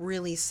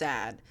 really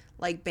sad.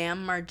 Like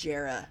Bam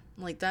Margera.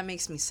 Like, that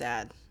makes me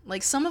sad.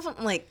 Like, some of them,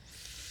 like,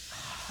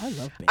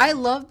 I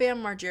love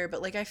Bam Margera,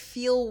 but, like, I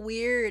feel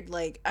weird.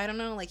 Like, I don't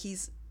know. Like,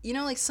 he's,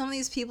 like, some of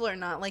these people are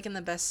not, like, in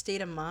the best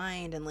state of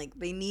mind. And, like,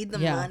 they need the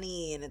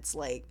money. And it's,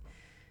 like,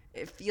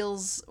 it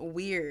feels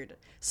weird.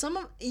 Some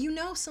of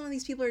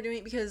these people are doing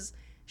it because,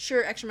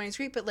 sure, extra money is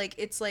great. But, like,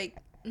 it's, like,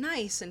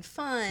 nice and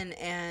fun.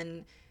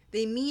 And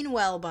they mean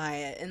well by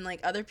it. And,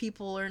 like, other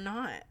people are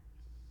not.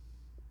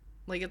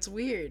 Like, it's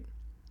weird.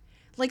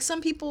 Like,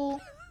 some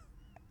people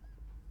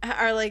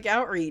are like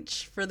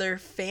outreach for their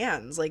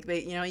fans. Like,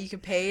 they, you can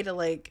pay to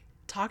like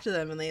talk to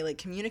them and they like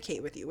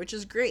communicate with you, which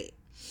is great.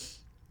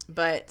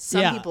 But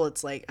some people,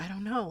 it's like, I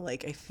don't know.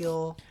 Like, it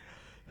feels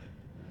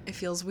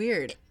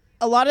weird.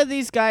 A lot of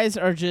these guys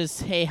are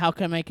just, hey, how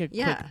can I make a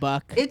quick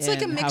buck? It's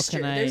like a and how mixture.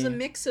 can There's I- a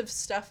mix of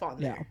stuff on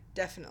there.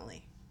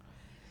 Definitely.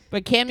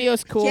 But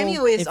Cameo's cool.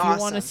 Cameo is if you want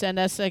to awesome. send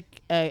us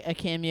a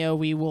Cameo,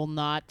 we will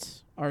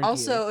not argue.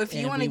 Also, if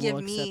you want to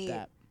give me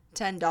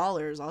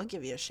 $10, I'll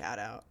give you a shout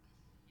out.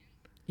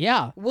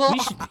 Yeah. Well, we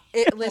should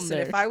be on listen,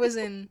 there. if I was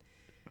in,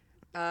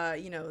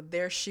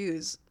 their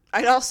shoes,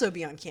 I'd also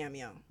be on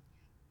Cameo.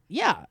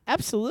 Yeah,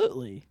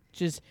 absolutely.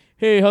 Just,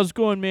 hey, how's it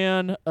going,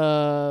 man?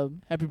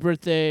 Happy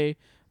birthday.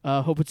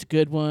 Hope it's a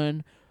good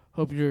one.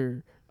 Hope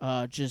you're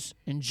just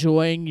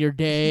enjoying your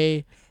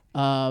day.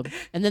 And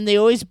then they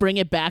always bring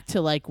it back to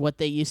like what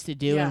they used to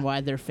do and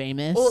why they're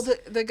famous. Well,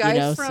 the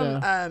guy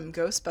from so-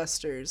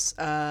 Ghostbusters,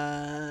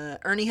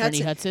 Ernie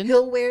Hudson, Hudson?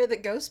 he'll wear the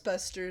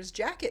Ghostbusters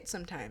jacket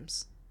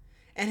sometimes,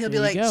 and he'll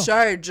There be you like, go.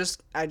 "Sorry,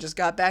 I just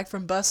got back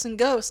from busting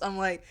ghosts." I'm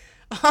like,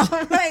 "All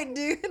right,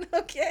 dude,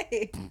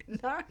 okay."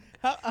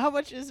 How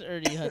much is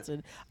Ernie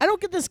Hudson? I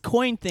don't get this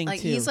coin thing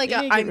Like too. he's like,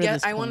 They need to get rid of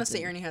this I want to coin say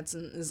thing. Ernie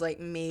Hudson is like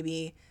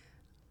maybe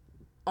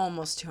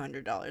almost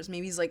 $200.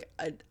 Maybe he's like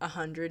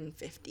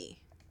 $150.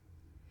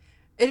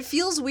 It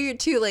feels weird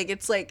too. Like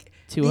it's like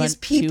these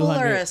people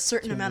are a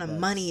certain amount of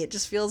money. It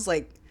just feels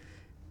like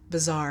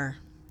bizarre.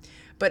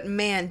 But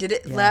man, did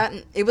it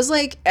it was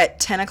like at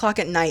 10 o'clock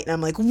at night, and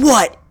I'm like,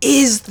 what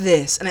is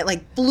this? And it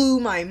like blew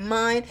my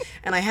mind,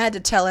 and I had to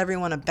tell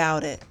everyone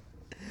about it.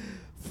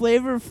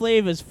 Flavor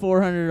Flav is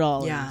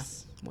 $400. Yeah.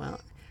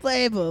 Well,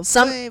 Flavor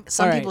some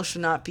Flav. people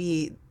should not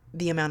be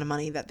the amount of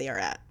money that they are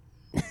at.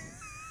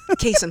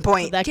 Case in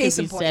point. That Case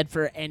could in be point. said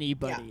for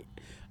anybody.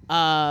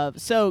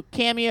 So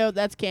Cameo,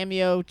 that's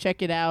Cameo.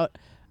 Check it out.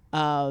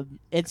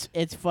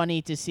 It's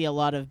funny to see a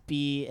lot of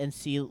B and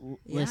C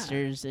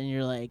listers, and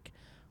you're like,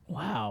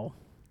 wow,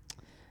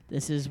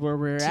 this is where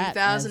we're at.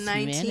 as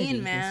 2019, humanity.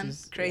 man. This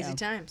is, Crazy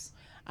times.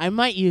 I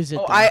might use it.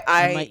 Oh, though.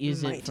 I might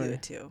use might it for do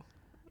it too.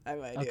 I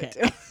might do Okay.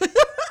 it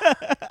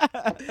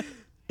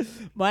too.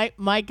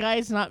 my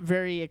guy's not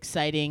very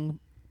exciting,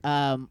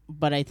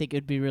 but I think it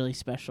would be really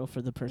special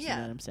for the person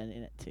that I'm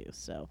sending it to.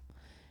 So,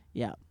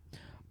 yeah.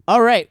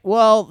 All right.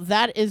 Well,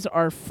 that is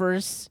our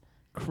first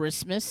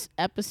Christmas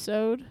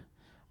episode,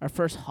 our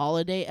first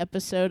holiday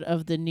episode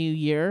of the new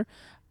year.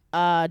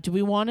 Do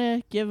we want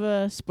to give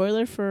a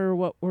spoiler for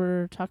what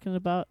we're talking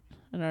about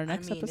in our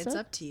next episode? It's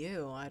up to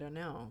you. I don't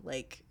know.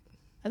 Like,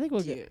 I think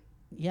we'll do get. you,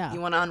 Yeah.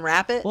 you want to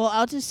unwrap it? Well,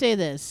 I'll just say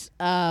this.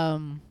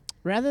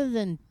 Rather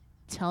than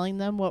telling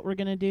them what we're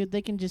gonna do,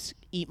 they can just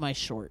eat my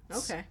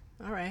shorts. Okay.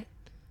 All right.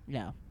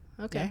 Yeah.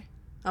 Okay. Yeah.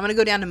 I'm gonna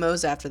go down to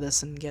Moe's after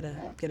this and get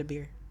a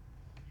beer.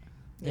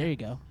 There you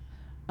go.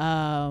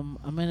 I'm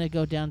gonna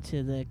go down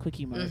to the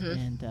Quickie Mart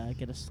and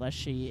get a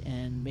slushie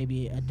and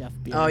maybe a Duff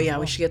beer. Oh as yeah,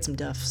 well. we should get some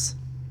Duffs.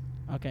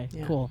 Okay,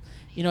 Yeah. cool.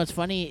 You know what's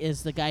funny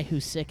is the guy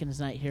who's sick and is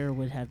not here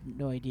would have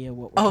no idea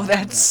what we're Oh, talking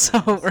that's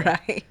about so right now,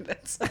 right.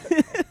 That's so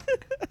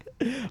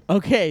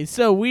Okay,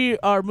 so we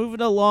are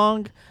moving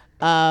along.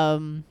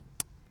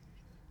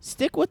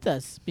 Stick with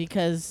us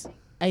because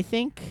I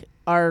think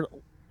our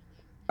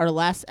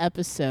last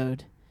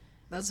episode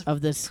that's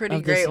of this pretty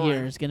of this great year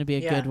one. is going to be a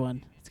Yeah. good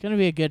one. It's going to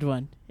be a good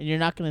one, and you're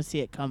not going to see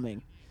it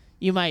coming.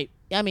 You might.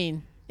 I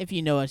mean, if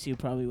you know us, you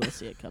probably will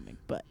see it coming.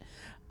 But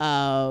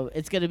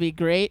it's going to be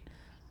great.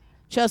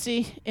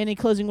 Chelsea, any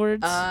closing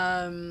words?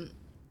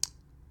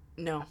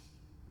 No.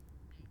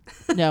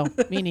 No,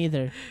 me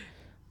neither.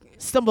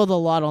 Stumbled a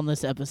lot on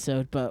this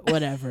episode, but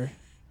whatever.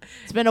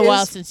 It's been a It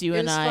while was- since you it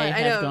and was I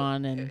fun. have know.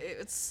 gone, and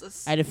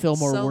It's I had to fill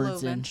more solo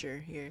words in. venture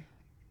here.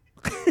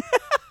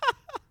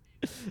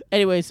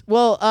 anyways,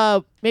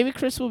 well, maybe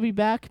Chris will be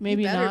back,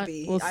 maybe He better not.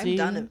 be. We'll I'm see.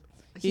 done.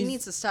 He He's-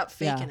 needs to stop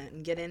yeah. faking it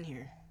and get in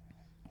here.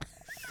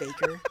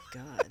 Faker.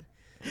 God.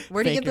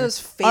 Where do you get Faker. those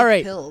fake All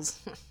right. pills?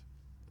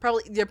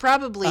 They're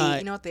probably Uh,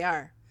 you know what they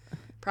are.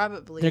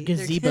 Probably they're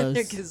gazebos.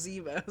 They're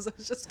gazebos. I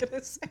was just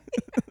gonna say.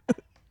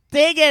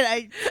 Dang it!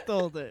 I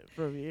stole it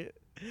from you.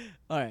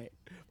 All right,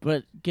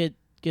 but good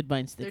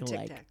minds They're think Tic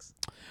alike. Tacs.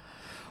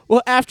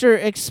 Well, after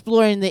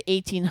exploring the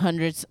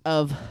 1800s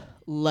of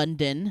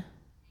London,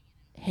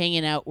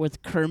 hanging out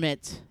with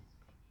Kermit,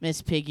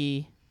 Miss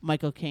Piggy,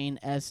 Michael Caine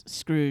as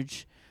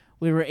Scrooge,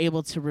 we were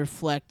able to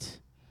reflect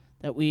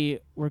that we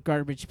were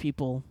garbage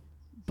people,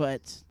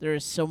 but there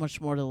is so much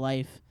more to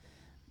life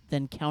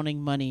than counting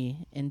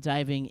money and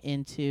diving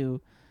into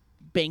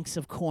banks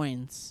of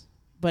coins.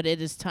 But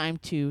it is time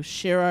to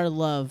share our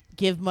love,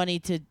 give money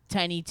to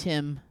Tiny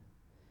Tim,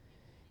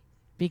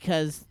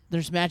 because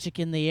there's magic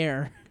in the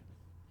air,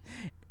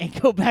 and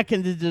go back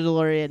into the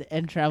DeLorean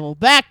and travel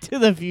back to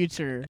the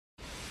future.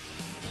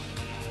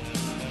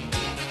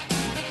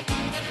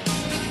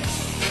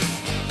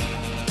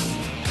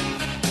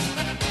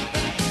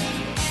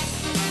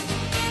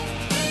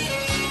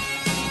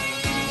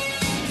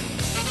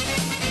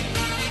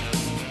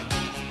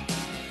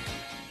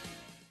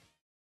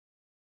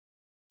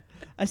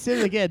 I said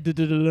it again.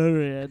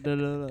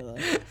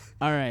 DeLorean.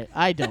 All right,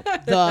 I don't.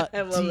 The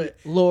I love it.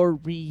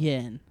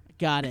 DeLorean.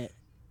 Got it.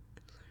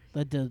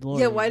 The DeLorean.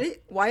 Yeah,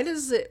 why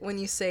does it when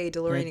you say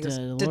DeLorean, it goes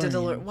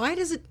DeLorean. Why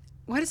does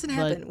it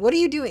happen? What are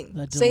you doing?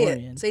 the Say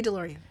DeLorean. it. Say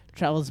DeLorean.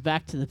 Travels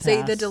back to the past.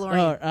 Say the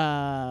DeLorean.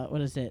 Or,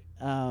 what is it?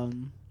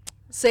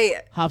 Say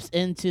it. Hops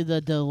into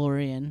the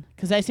DeLorean.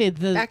 Because I say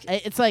the. Back-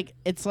 It's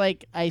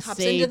like I Hops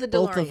say into the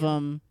both of DeLorean.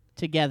 them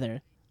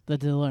together. The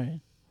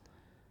DeLorean.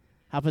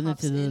 Hopping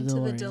Hops into the into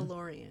DeLorean. the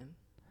DeLorean.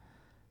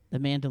 The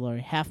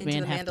Mandalorian. Half Into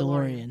man, the half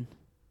Mandalorian. DeLorean.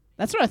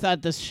 That's what I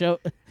thought this show.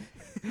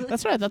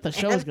 That's what I thought the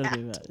show was going to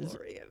be about.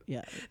 DeLorean.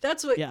 Yeah.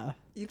 That's what Yeah.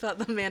 you thought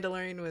the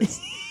Mandalorian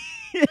was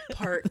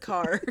part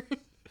car.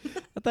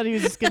 I thought he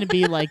was just going to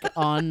be like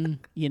on,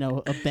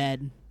 a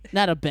bed.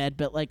 Not a bed,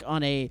 but like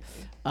on a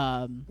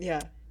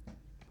Yeah.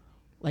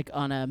 like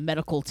on a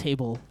medical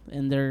table,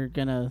 and they're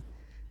going to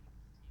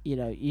you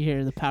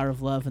hear the power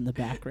of love in the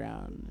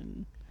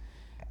background,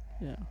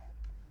 and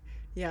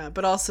Yeah,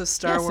 but also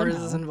Star Yeah, Wars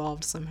somehow. is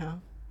involved somehow.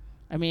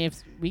 I mean,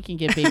 if we can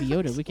get Baby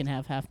Yoda, we can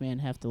have half man,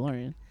 half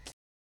DeLorean.